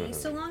reality,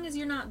 so long as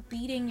you're not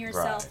beating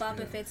yourself up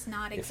if it's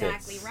not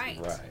exactly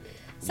right.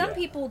 Some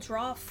people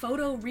draw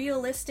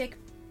photorealistic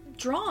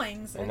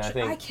drawings, and I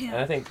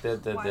think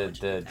that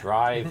the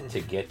drive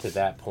to get to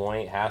that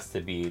point has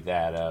to be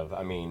that of,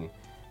 I mean,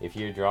 if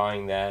you're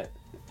drawing that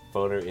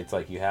photo, it's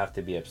like you have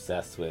to be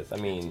obsessed with, I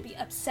mean, be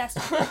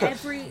obsessed with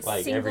every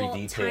like single every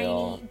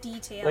detail, tiny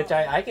detail, which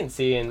I can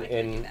see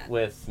in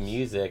with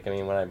music. I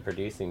mean, when I'm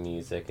producing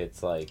music,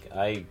 it's like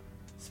I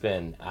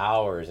spend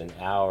hours and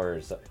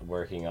hours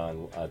working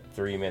on a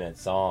 3-minute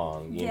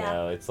song, you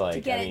know. It's like, to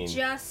get it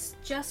just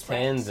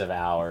tens of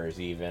hours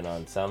even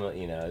on some,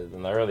 you know,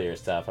 in the earlier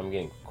stuff. I'm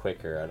getting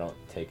quicker. I don't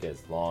take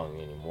as long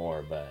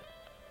anymore, but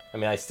I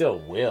mean, I still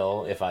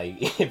will if I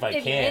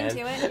can.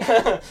 You're into it,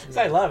 because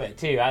I love it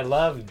too. I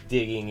love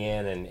digging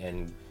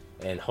in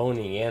and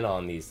honing in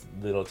on these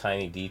little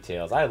tiny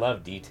details. I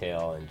love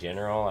detail in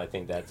general. I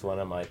think that's one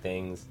of my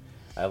things.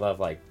 I love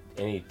like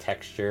any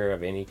texture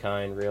of any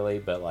kind, really,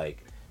 but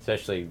like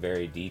especially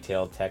very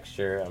detailed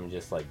texture, I'm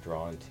just like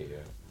drawn to.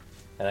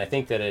 And I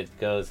think that it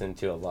goes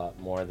into a lot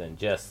more than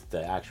just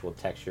the actual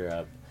texture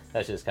of,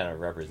 that's just kind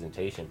of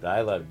representation. But I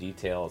love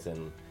details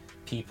in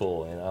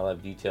people, and I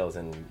love details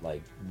in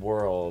like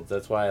worlds.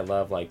 That's why I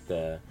love like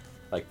the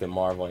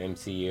Marvel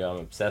MCU. I'm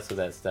obsessed with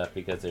that stuff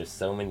because there's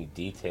so many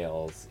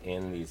details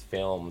in these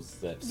films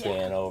that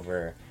span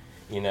over,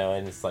 you know,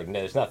 and it's like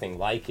there's nothing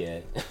like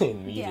it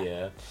in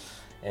media.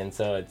 And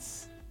so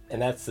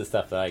and that's the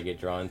stuff that I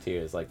get drawn to,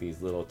 is like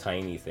these little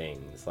tiny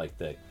things, like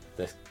the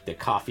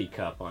coffee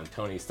cup on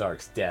Tony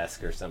Stark's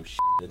desk or some shit.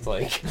 It's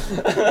like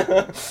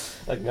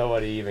like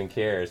nobody even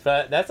cares.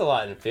 But that's a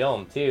lot in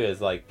film too, is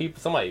like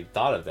somebody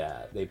thought of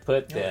that. They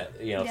put that,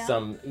 you know,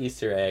 some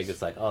Easter egg.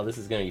 It's like, oh, this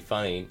is gonna be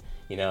funny.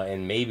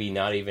 and maybe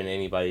not even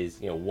anybody's,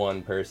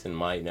 one person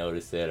might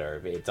notice it,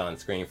 or it's on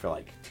screen for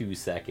like 2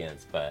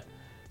 seconds, but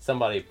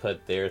somebody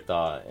put their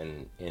thought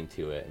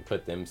into it and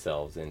put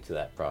themselves into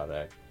that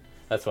product.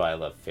 That's why I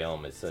love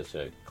film. It's such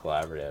a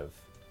collaborative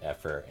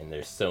effort, and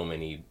there's so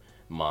many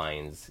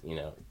minds,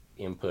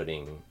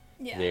 inputting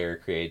their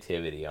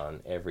creativity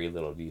on every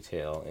little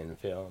detail in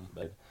film.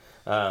 But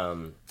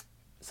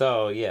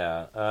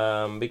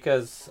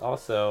because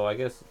also, I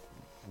guess,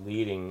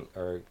 leading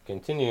or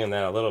continuing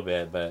that a little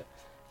bit, but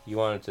you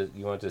want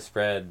to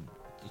spread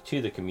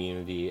to the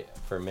community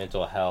for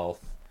mental health.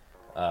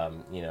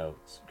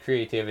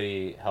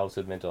 Creativity helps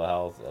with mental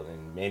health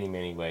in many,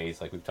 many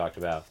ways, like we've talked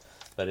about,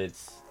 but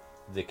it's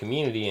the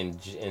community and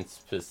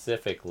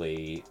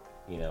specifically,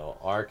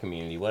 our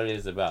community, what it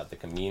is about the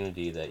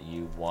community that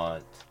you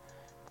want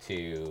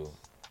to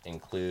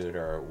include,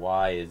 or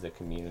why is the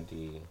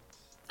community...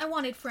 I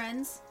wanted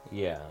friends.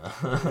 Yeah.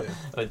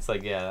 It's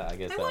like, I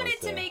guess I wanted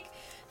to make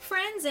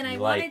friends, and I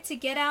wanted to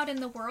get out in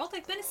the world.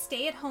 I've been a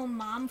stay-at-home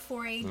mom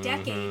for a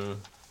decade.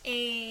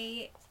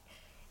 A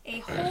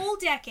whole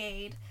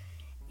decade.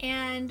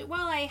 And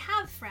while I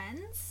have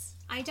friends,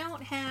 I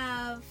don't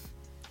have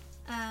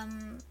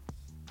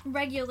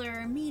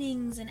regular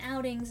meetings and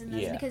outings and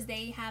those because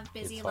they have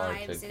busy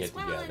lives as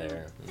well.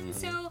 And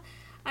so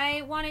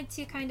I wanted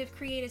to kind of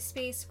create a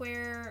space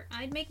where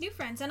I'd make new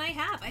friends, and I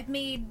have. I've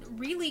made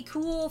really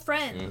cool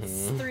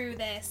friends through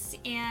this,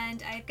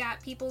 and I've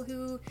got people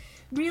who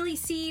really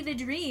see the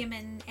dream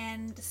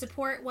and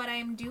support what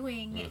I'm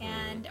doing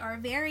and are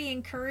very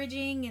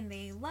encouraging, and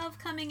they love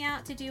coming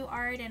out to do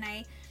art, and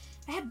I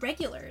have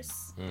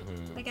regulars.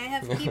 Like, I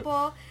have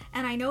people,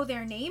 and I know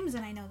their names,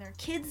 and I know their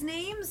kids'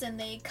 names, and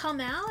they come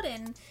out,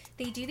 and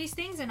they do these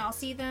things, and I'll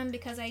see them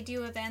because I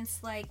do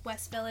events like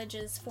West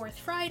Village's Fourth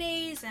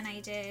Fridays, and I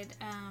did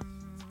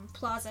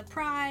Plaza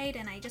Pride,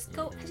 and I just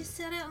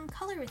sit out and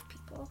color with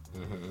people.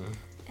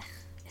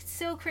 It's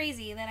so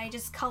crazy that I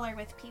just color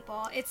with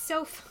people. It's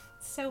so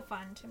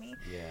fun to me.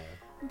 Yeah.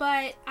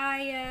 But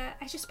I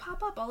just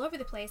pop up all over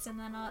the place, and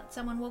then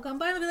someone will come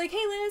by and they'll be like,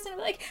 "Hey, Liz," and I'll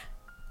be like,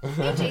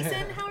 "Hey,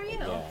 Jason, how are you?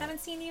 Haven't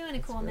seen you in a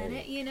cool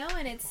minute,"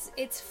 and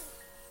it's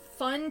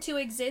fun to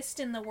exist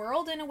in the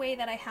world in a way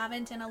that I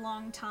haven't in a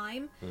long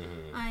time.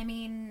 I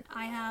mean,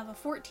 I have a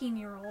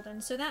 14-year-old,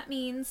 and so that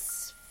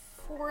means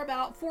for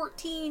about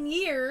 14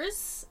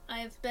 years,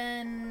 I've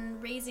been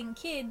raising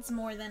kids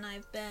more than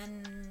I've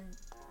been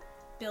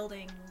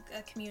building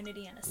a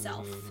community and a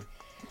self.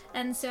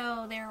 And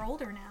so they're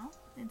older now.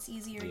 It's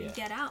easier to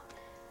get out.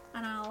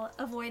 And I'll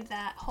avoid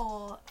that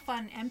whole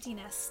fun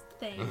emptiness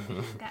thing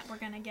that we're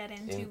going to get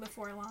into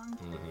before long.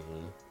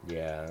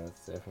 Yeah,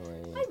 that's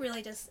definitely...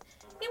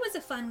 It was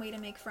a fun way to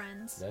make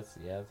friends. That's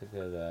a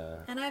good...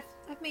 And I've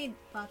made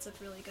lots of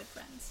really good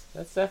friends.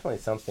 That's definitely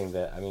something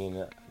that,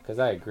 because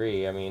I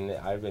agree.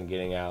 I've been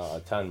getting out a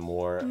ton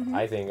more.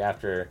 I think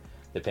after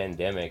the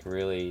pandemic,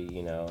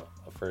 really,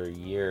 for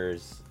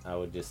years, I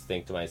would just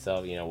think to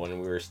myself,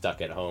 when we were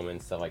stuck at home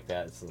and stuff like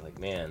that, it's like,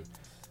 man,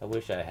 I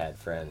wish I had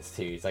friends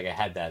too. It's like I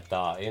had that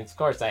thought. And of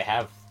course, I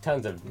have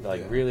tons of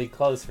really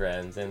close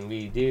friends, and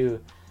we do,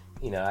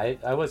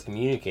 I was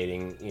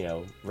communicating,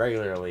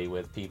 regularly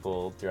with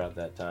people throughout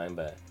that time.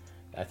 But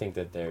I think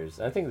that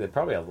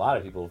probably a lot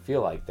of people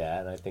feel like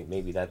that, and I think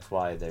maybe that's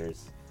why I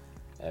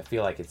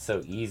feel like it's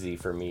so easy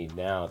for me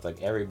now. It's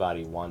like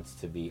everybody wants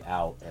to be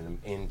out and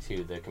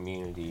into the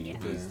community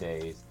these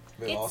days.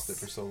 They lost it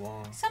for so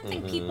long.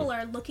 Something people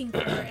are looking for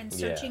and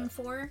searching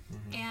for,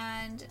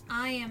 and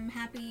I am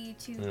happy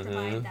to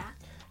provide that.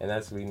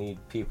 And we need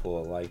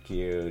people like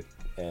you,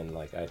 and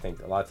I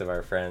think lots of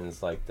our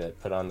friends that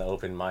put on the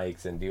open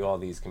mics and do all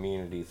these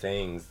community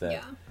things.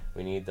 That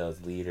we need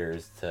those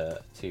leaders to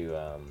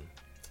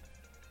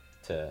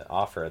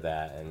offer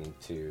that and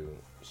to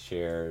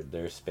share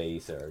their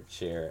space or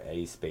share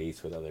a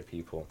space with other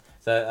people.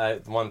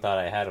 So one thought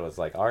I had was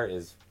art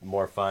is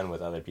more fun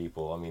with other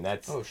people.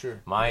 That's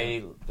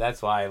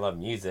that's why I love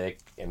music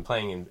and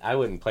playing. I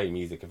wouldn't play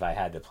music if I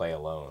had to play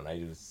alone.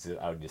 I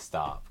would just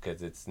stop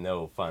because it's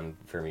no fun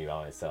for me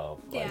by myself.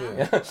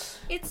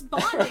 It's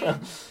bonding.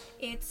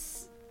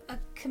 It's a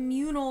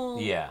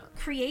communal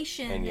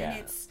creation,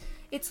 and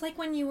it's like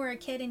when you were a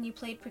kid and you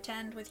played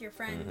pretend with your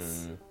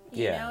friends.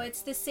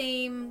 It's the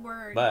same.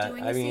 We're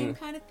doing the same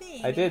kind of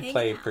thing. I did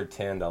play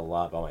pretend a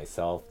lot by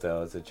myself,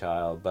 though, as a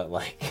child. But,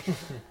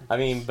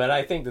 but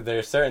I think that there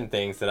are certain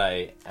things that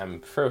I am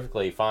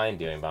perfectly fine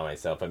doing by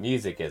myself. But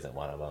music isn't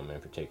one of them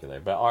in particular.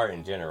 But art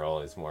in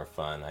general is more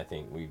fun. I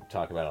think we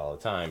talk about it all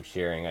the time,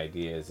 sharing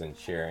ideas and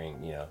sharing,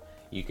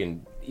 you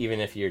can, even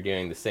if you're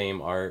doing the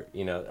same art,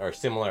 or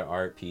similar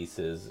art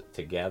pieces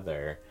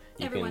together,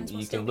 you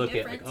can look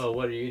at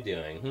what are you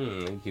doing?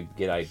 You could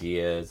get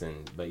ideas,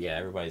 but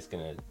everybody's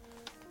gonna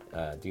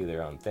do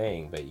their own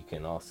thing, but you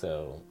can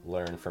also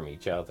learn from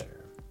each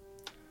other,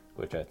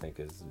 which I think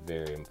is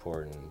very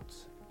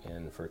important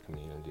and for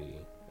community.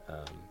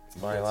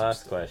 My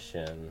last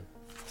question: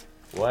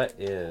 what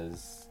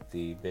is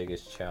the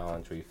biggest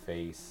challenge we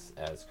face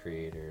as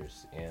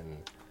creators in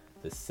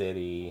the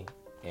city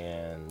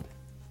and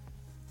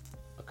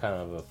kind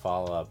of a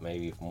follow-up,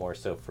 maybe more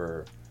so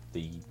for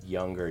the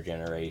younger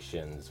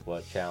generations,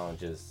 what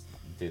challenges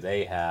do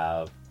they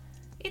have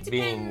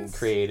being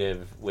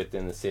creative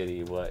within the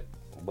city? What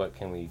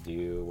can we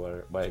do?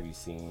 What have you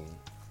seen?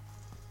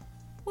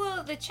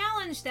 Well, the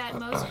challenge that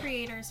most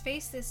creators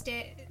face these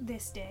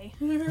days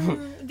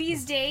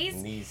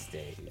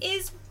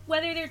is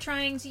whether they're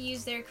trying to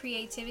use their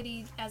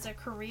creativity as a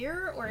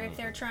career or if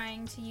they're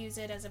trying to use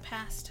it as a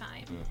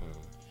pastime.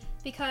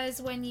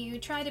 Because when you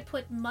try to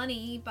put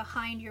money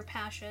behind your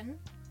passion,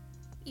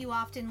 you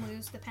often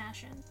lose the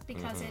passion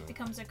because it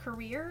becomes a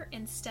career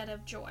instead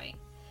of joy.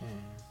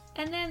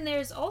 And then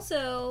there's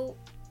also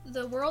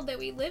the world that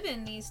we live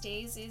in these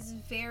days is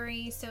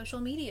very social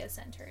media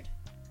centered.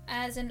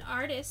 As an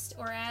artist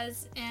or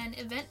as an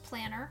event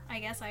planner, I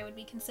guess I would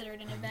be considered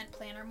an event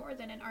planner more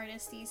than an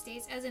artist these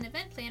days. As an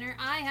event planner,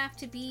 I have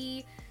to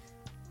be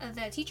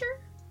the teacher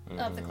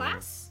of the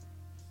class.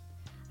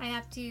 I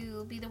have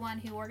to be the one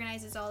who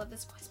organizes all of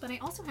this, but I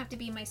also have to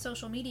be my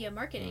social media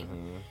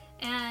marketing.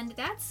 And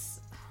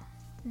that's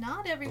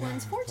not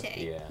everyone's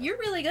forte. You're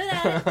really good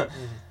at it.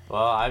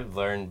 Well, I've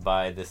learned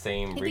by the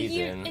same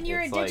reason. And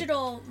you're in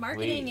digital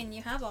marketing and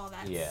you have all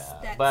that.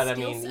 That but I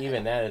mean,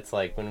 even then, it's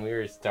like when we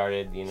were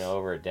started,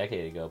 over a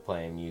decade ago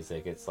playing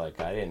music, it's like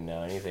I didn't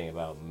know anything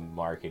about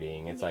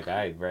marketing. It's like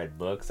I read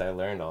books, I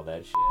learned all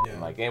that shit.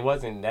 Like it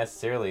wasn't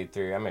necessarily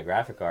through, I'm a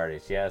graphic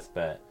artist, yes,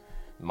 but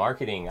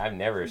marketing, I've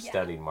never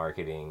studied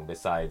marketing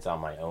besides on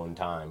my own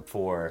time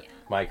for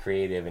my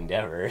creative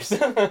endeavors,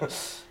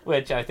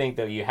 which I think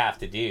that you have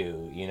to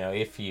do,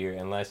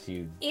 unless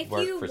you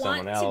work for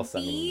someone else.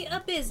 If you want to be a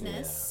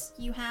business,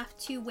 you have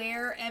to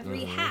wear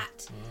every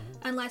hat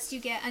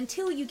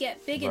until you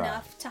get big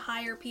enough to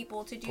hire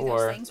people to do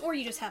those things, or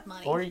you just have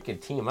money. Or you can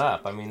team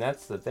up. I mean,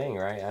 that's the thing,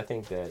 right? I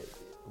think that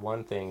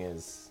one thing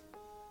is,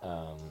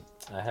 I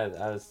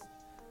was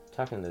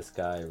talking to this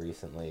guy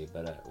recently,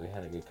 but we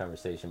had a good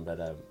conversation, but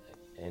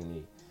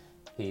and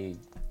he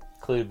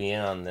clued me in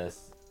on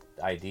this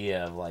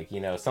idea of like,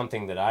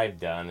 something that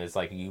I've done is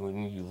like you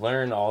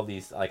learn all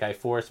these, like I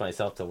forced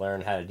myself to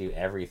learn how to do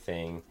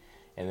everything,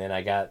 and then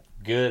I got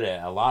good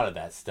at a lot of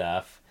that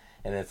stuff,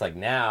 and it's like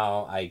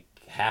now I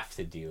have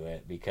to do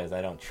it because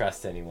I don't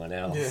trust anyone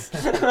else.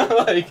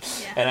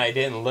 And I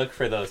didn't look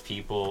for those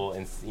people,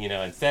 and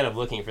instead of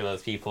looking for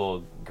those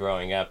people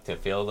growing up to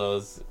fill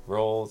those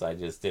roles, I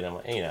just didn't.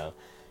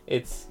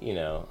 It's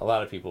a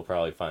lot of people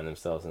probably find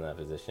themselves in that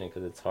position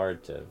because it's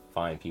hard to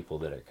find people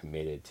that are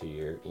committed to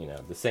your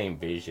the same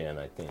vision,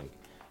 I think.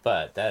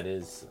 But that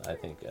is, I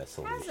think, a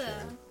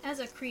solution. As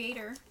a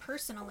creator,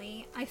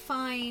 personally, I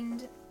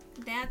find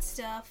that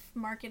stuff,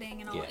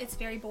 marketing and all, it's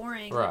very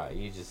boring. Right,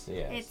 you just,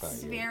 it's not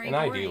very and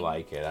boring. I do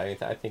like it.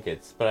 I think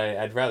it's, but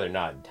I'd rather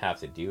not have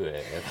to do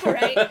it.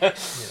 Right.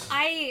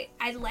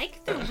 I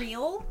like the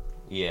reel.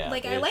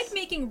 I like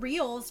making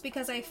reels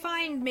because I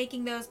find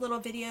making those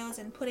little videos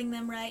and putting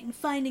them right and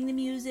finding the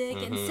music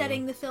and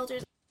setting the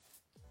filters.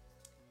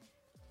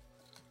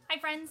 Hi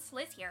friends,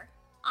 Liz here.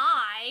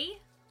 I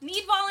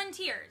need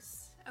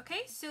volunteers.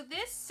 Okay, so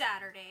this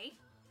Saturday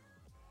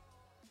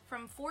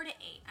from 4 to 8,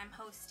 I'm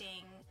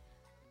hosting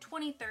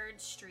 23rd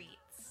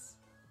Street's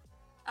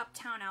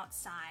Uptown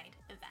Outside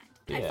event.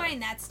 I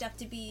find that stuff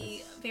to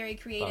be very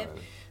creative,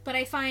 but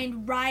I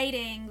find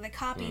writing the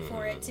copy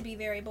for it to be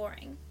very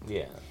boring.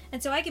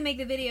 And so I can make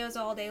the videos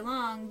all day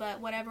long, but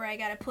whatever I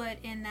gotta put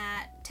in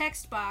that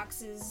text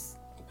box is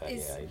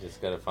you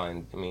just gotta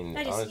find.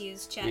 I just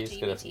use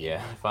ChatGPT.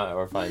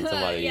 Find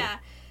somebody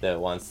that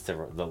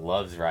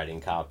loves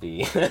writing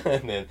copy,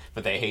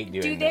 but they hate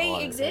doing. Do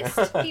they exist?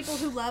 People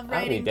who love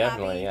writing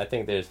definitely. copy? I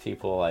think there's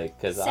people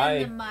because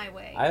send them my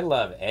way. I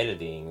love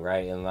editing,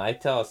 right? And I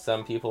tell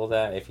some people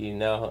that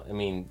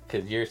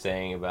because you're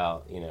saying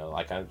about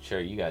like I'm sure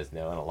you guys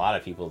know, and a lot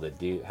of people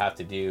that have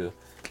to do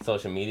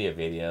social media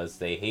videos,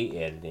 they hate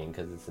editing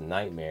because it's a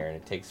nightmare and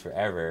it takes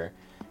forever.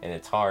 And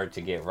it's hard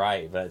to get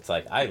right, but it's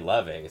like I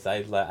love it because I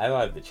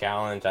love the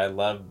challenge. I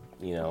love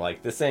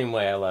like the same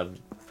way I love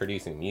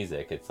producing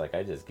music. It's like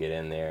I just get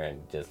in there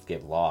and just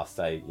get lost.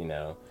 I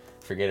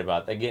forget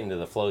about. I get into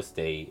the flow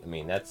state. I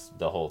mean, that's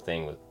the whole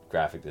thing with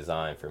graphic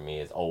design for me.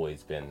 Has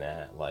always been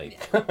that.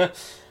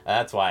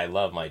 That's why I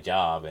love my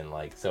job and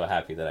so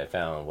happy that I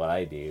found what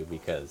I do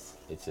because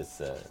it's just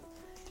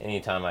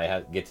anytime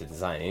I get to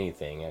design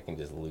anything, I can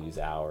just lose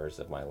hours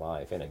of my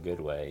life in a good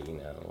way.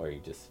 Where you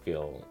just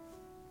feel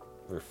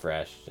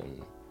refreshed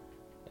and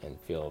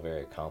feel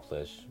very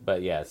accomplished.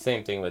 But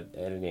same thing with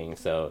editing.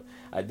 So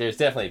there's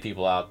definitely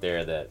people out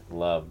there that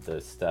love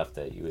the stuff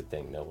that you would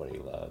think nobody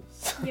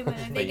loves. But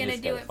are they gonna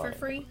do it for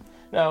free?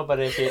 No, but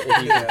if you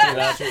can team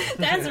up,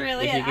 that's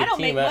really it. I don't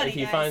make money, if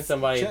you find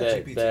somebody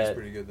ChatGPT is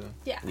pretty good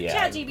though.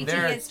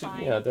 ChatGPT is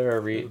fine. There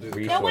are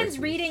resources. No one's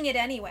reading it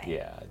anyway.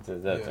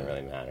 It doesn't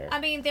really matter. I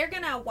mean, they're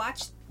gonna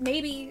watch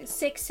maybe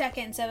 6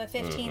 seconds of a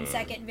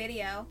 15-second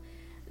video.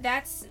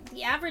 that's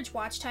the average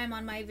watch time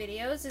on my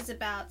videos is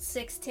about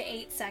 6 to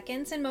 8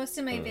 seconds, and most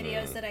of my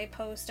videos that I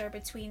post are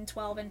between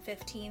 12 and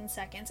 15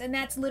 seconds, and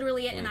that's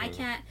literally it. And I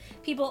can't,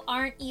 people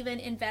aren't even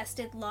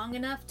invested long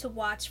enough to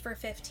watch for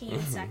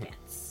 15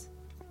 seconds.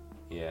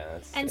 Yeah.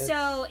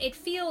 So it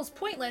feels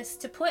pointless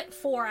to put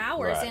 4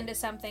 hours into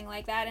something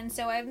like that, and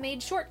so I've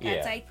made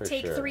shortcuts. I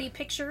take 3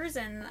 pictures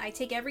and I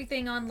take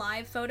everything on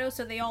live photo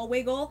so they all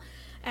wiggle,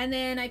 and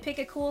then I pick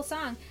a cool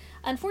song.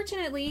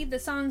 Unfortunately, the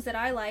songs that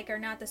I like are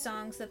not the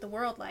songs that the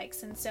world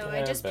likes, and so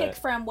I just pick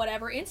from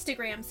whatever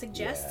Instagram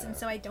suggests, and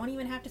so I don't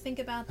even have to think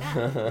about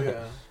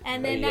that.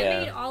 And then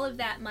that made all of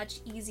that much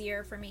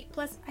easier for me.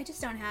 Plus, I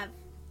just don't have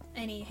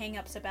any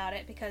hang-ups about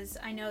it because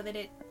I know that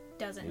it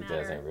doesn't matter.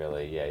 It doesn't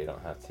really, you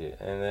don't have to.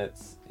 And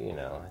it's,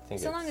 I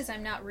think so long as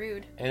I'm not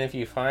rude. And if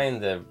you find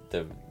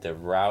the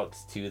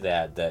routes to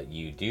that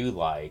you do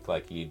like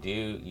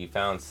you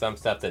found some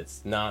stuff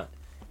that's not,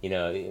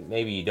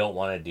 maybe you don't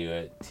want to do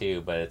it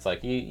too, but it's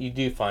like you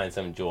do find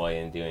some joy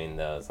in doing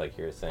those, like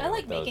you were saying. I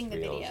like making the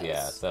videos.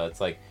 Yeah, so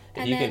it's like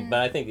but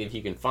I think if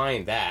you can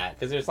find that,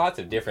 because there's lots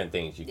of different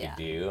things you could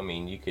do. I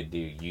mean, you could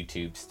do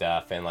YouTube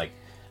stuff, and like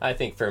I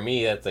think for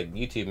me that's like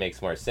YouTube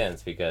makes more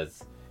sense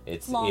because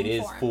it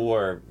is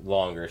for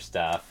longer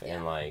stuff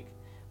and like.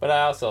 But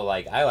I also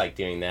I like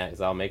doing that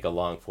because I'll make a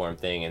long form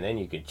thing, and then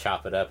you could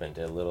chop it up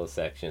into little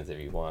sections if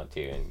you want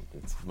to, and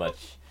it's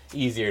much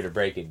easier to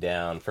break it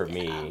down for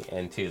me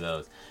and to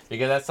those,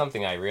 because that's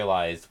something I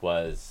realized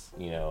was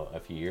a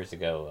few years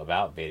ago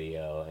about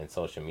video and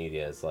social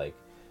media is like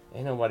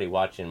ain't nobody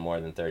watching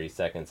more than 30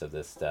 seconds of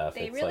this stuff.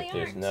 They it's really like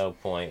there's no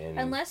point in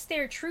unless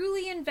they're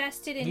truly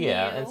invested in you.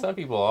 Yeah, and some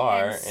people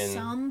are. And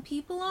some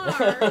people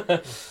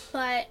are.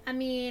 But I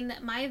mean,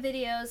 my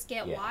videos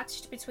get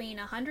watched between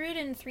 100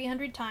 and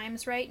 300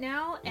 times right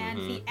now, and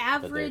the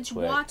average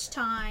watch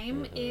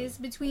time is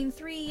between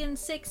 3 and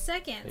 6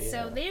 seconds.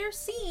 So they're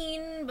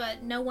seen,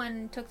 but no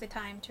one took the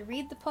time to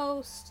read the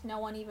post. No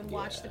one even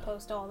watched the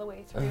post all the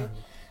way through.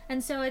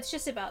 And so it's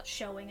just about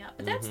showing up.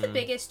 But that's the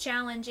biggest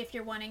challenge if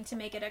you're wanting to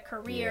make it a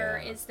career,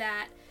 is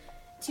that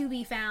to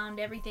be found,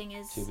 everything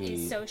is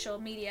social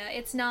media.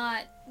 It's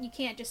not, you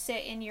can't just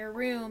sit in your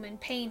room and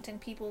paint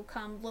and people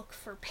come look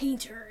for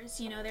painters.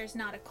 There's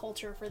not a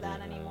culture for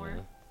that anymore.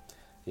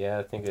 Yeah,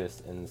 I think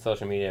and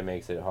social media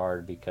makes it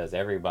hard because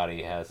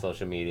everybody has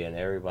social media and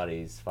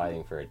everybody's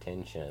fighting for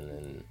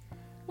attention.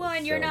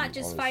 And you're not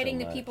just fighting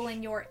the people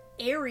in your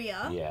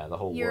area. Yeah, the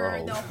whole world.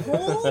 You're the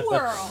whole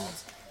world.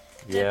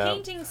 The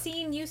painting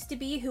scene used to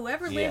be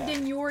whoever lived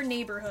in your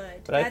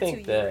neighborhood. But I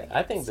think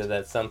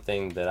that's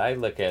something that I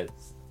look at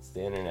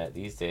the internet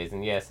these days,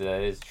 and yes,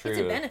 that is true. It's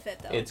a benefit,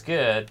 though. It's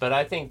good, but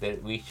I think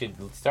that we should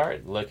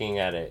start looking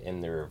at it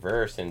in the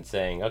reverse and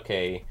saying,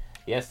 okay,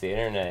 yes, the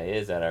internet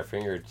is at our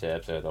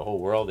fingertips, or the whole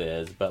world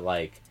is, but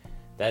like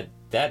that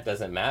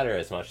doesn't matter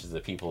as much as the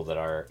people that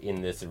are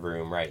in this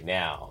room right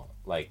now,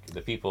 like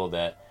the people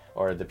that.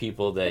 Or the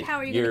people that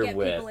you're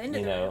with,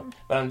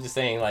 But I'm just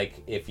saying,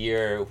 like, if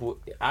you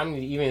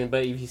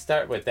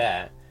start with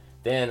that,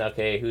 then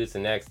okay, who's the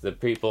next? The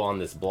people on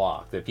this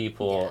block, the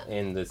people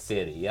in the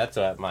city. That's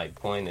what my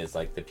point is.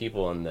 Like, the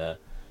people in the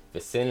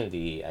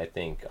vicinity, I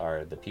think,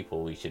 are the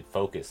people we should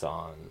focus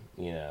on.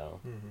 And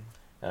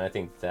I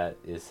think that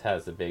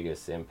has the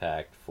biggest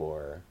impact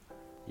for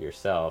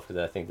yourself,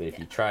 because I think that if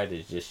you try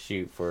to just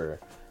shoot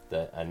for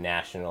a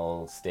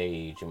national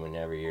stage, and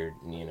whenever you're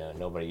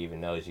nobody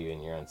even knows you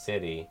in your own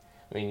city,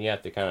 I mean, you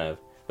have to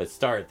but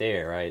start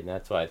there, right? And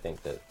that's why I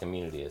think the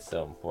community is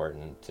so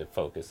important to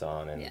focus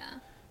on. And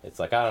it's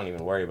like I don't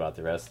even worry about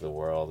the rest of the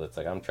world. It's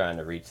like I'm trying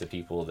to reach the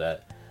people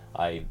that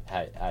I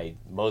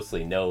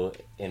mostly know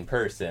in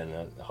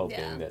person,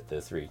 hoping that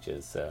this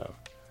reaches. So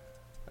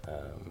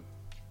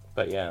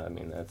but I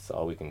mean, that's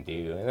all we can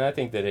do. And I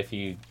think that if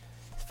you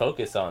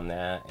focus on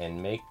that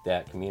and make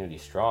that community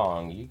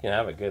strong, you can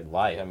have a good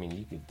life. I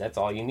mean, that's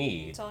all you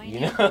need. That's all you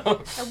need.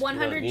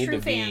 100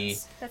 true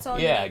fans. That's all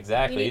you need. Yeah,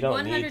 exactly. You don't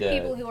 100 need to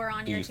people who are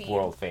on your team.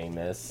 World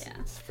famous,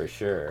 for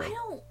sure.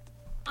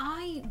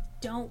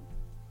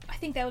 I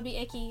think that would be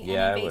icky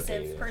and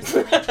invasive,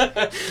 personally.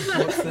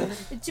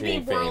 To be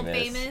world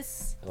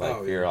famous.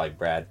 Like if you're like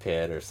Brad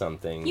Pitt or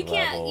something. You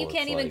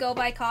can't even go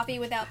buy coffee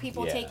without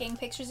people taking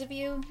pictures of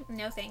you.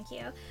 No, thank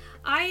you.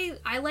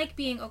 I like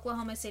being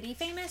Oklahoma City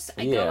famous.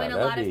 I go in a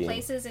lot of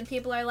places and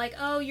people are like,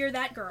 "Oh, you're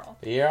that girl."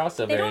 You're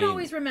also they don't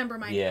always remember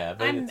my name.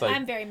 But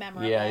I'm very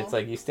memorable. Yeah, it's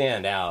like you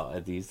stand out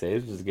at these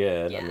days, which is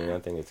good. I mean, I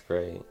think it's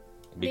great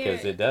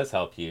because it does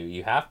help you.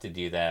 You have to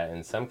do that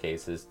in some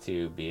cases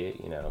to be,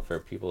 for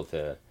people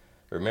to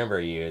remember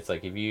you. It's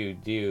like if you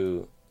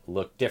do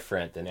look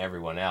different than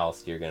everyone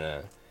else, you're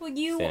gonna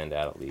stand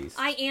out at least.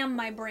 I am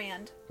my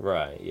brand.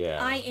 Right, yeah.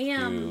 I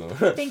am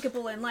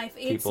thinkable in life.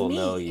 It's people me.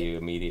 know you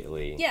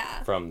immediately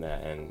from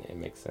that, and it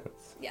makes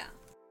sense. Yeah.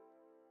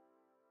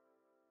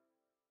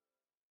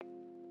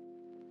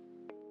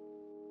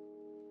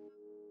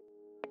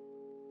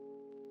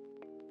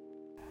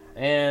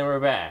 And we're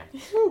back.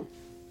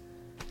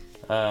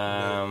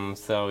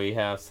 So we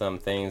have some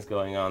things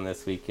going on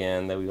this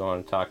weekend that we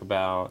want to talk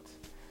about.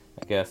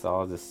 I guess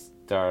I'll just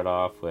start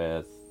off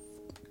with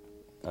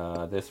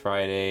this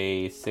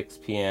Friday, 6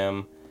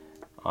 p.m.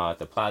 At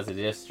the Plaza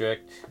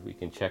District. We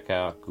can check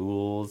out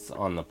Ghouls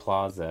on the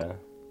Plaza.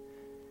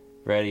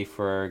 Ready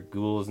for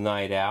Ghouls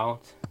Night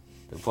Out?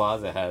 The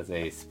Plaza has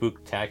a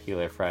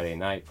spooktacular Friday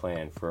night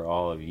planned for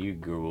all of you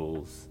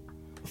ghouls.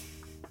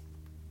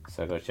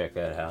 So go check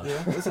that out.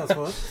 Yeah, that sounds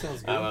fun.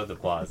 Sounds good. I love the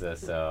Plaza,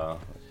 so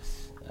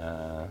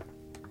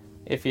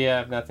if you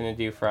have nothing to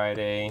do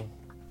Friday,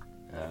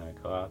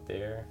 go out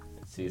there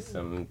and see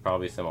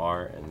probably some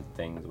art and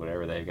things,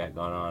 whatever they've got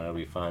going on. It'll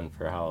be fun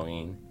for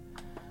Halloween.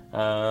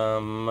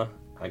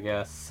 I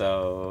guess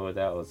so.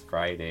 That was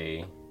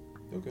Friday.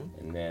 Okay.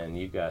 And then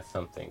you got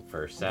something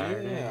for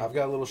Saturday. Yeah, I've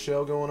got a little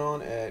show going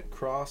on at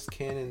Cross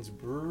Cannons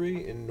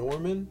Brewery in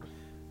Norman.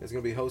 It's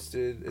going to be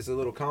hosted. It's a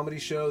little comedy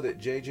show that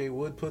J.J.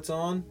 Wood puts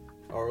on,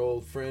 our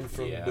old friend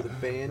from the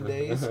band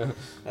days.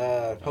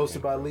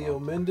 Hosted by Leo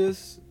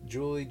Mendes.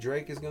 Julie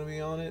Drake is going to be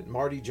on it.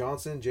 Marty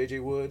Johnson, J.J.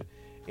 Wood,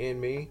 and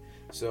me.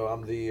 So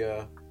I'm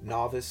the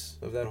novice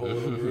of that whole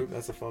little group.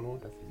 That's a fun one.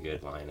 That's a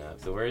good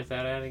lineup. So where is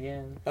that at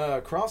again?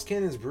 Cross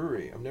Cannons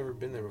Brewery. I've never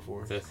been there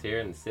before. Is this here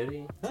in the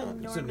city?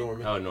 It's in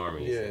Norman. Oh,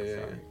 Norman.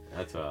 Yeah.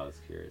 That's what I was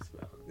curious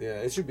about. Yeah,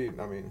 it should be.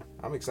 I mean,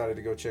 I'm excited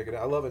to go check it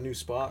out. I love a new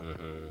spot.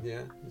 Mm-hmm.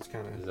 Yeah, it's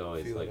kind of. There's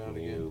always like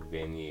new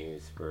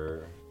venues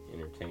for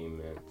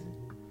entertainment.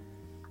 Mm-hmm.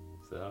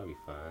 So that'll be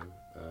fun.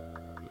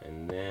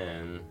 And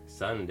then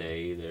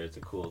Sunday, there's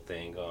a cool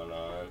thing going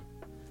on.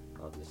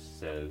 I'll just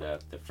set it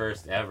up. The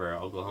first ever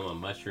Oklahoma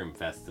Mushroom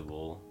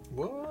Festival.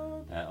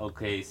 What? At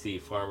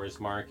OKC Farmers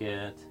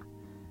Market.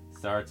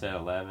 Starts at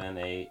 11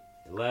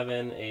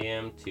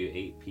 a.m. to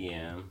 8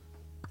 p.m.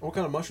 What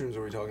kind of mushrooms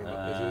are we talking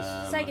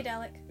about?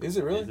 Psychedelic. Is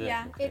it really? Is it?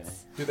 Yeah, Okay.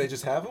 it's. Do they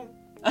just have them?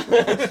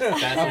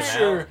 I'm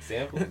sure.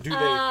 Sample. Do they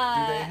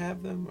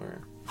have them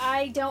or?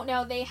 I don't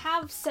know. They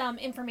have some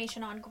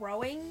information on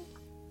growing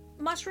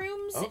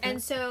mushrooms, Okay.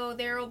 and so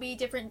there will be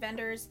different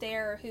vendors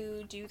there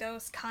who do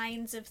those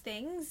kinds of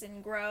things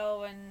and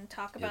grow and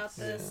talk about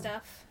the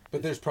stuff.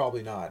 But there's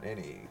probably not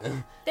any.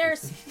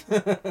 There's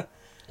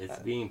It's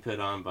being put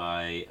on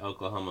by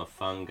Oklahoma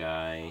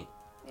Fungi,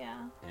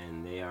 yeah.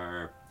 and they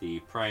are the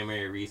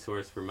primary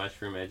resource for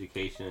mushroom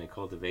education and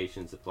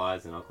cultivation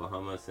supplies in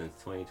Oklahoma since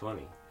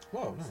 2020.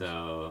 Whoa, nice.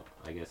 So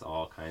I guess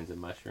all kinds of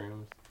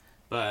mushrooms.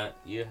 But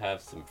you have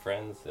some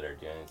friends that are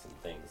doing some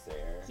things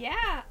there.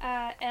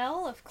 Yeah,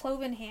 Elle of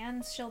Cloven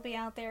Hands, she'll be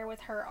out there with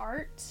her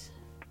art.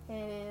 It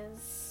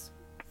is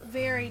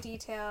very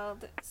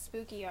detailed,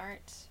 spooky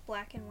art.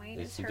 Black and white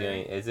is her.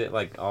 Is it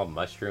like all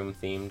mushroom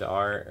themed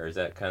art, or is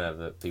that kind of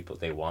the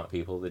they want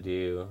people to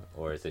do,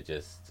 or is it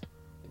just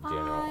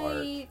general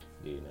art? Do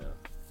you know?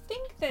 I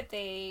think that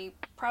they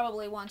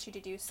probably want you to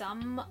do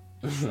some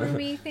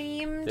shroomy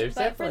themed, There's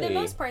but for the definitely-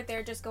 most part,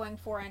 they're just going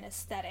for an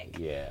aesthetic.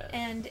 Yeah.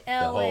 And The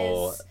Elle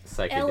whole is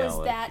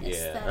psychedelic. that yeah.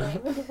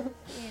 aesthetic.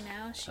 You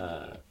know, she.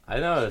 I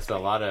noticed a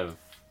lot of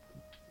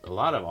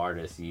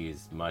artists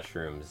use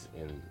mushrooms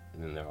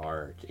in their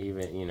art,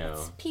 even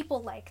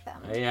People like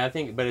them. Yeah, I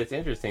think, but it's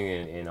interesting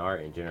in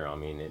art in general. I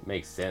mean, it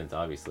makes sense,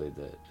 obviously,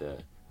 the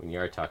when you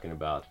are talking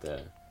about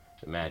the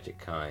magic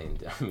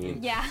kind. I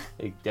mean, Yeah.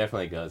 it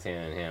definitely goes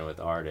hand in hand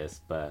with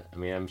artists. But I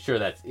mean, I'm sure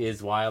that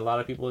is why a lot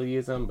of people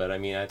use them. But I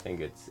mean, I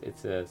think it's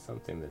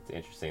something that's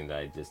interesting that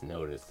I just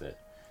noticed that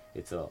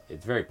it's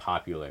very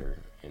popular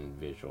in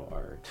visual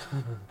art.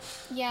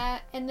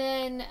 Yeah, and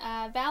then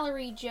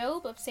Valerie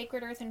Job of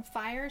Sacred Earth and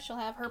Fire, she'll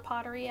have her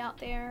pottery out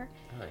there.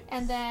 Nice.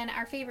 And then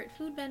our favorite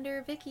food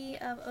vendor, Vicky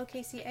of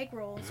OKC Egg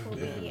Rolls, will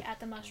be at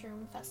the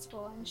Mushroom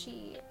Festival, and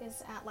she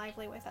is at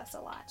Lively with us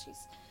a lot.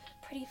 She's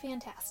pretty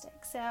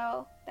fantastic.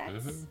 So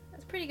that's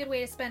a pretty good way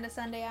to spend a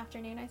Sunday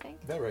afternoon, I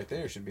think. That right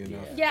there should be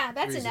enough. Yeah,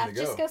 that's reason enough. to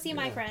go. Just go see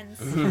my Yeah. friends.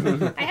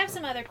 I have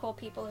some other cool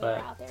people who are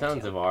out there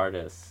tons too. of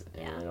artists,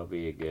 and Yeah. it'll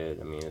be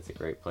it's a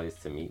great place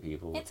to meet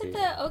people. It's too. at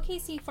the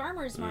OKC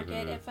Farmers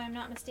Market, if I'm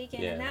not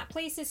mistaken, Yeah. and that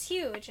place is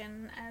huge.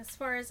 And as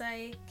far as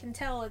I can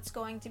tell, it's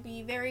going to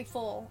be very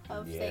full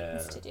of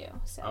things to do.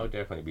 So I'll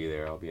definitely be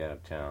there. I'll be out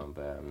of town,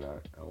 but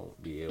I won't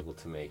be able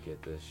to make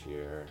it this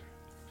year.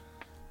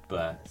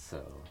 But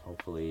so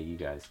hopefully you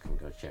guys can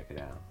go check it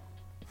out.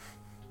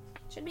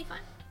 should be fun.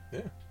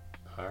 Yeah.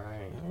 All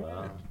right.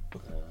 All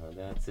Well,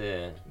 that's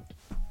it.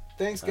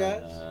 Thanks,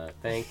 guys.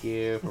 Thank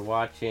you for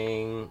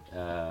watching.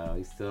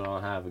 We still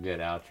don't have a good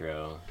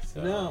outro.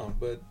 So. No,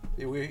 but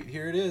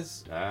here it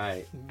is. All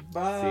right.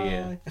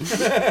 Bye.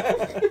 See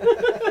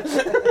ya.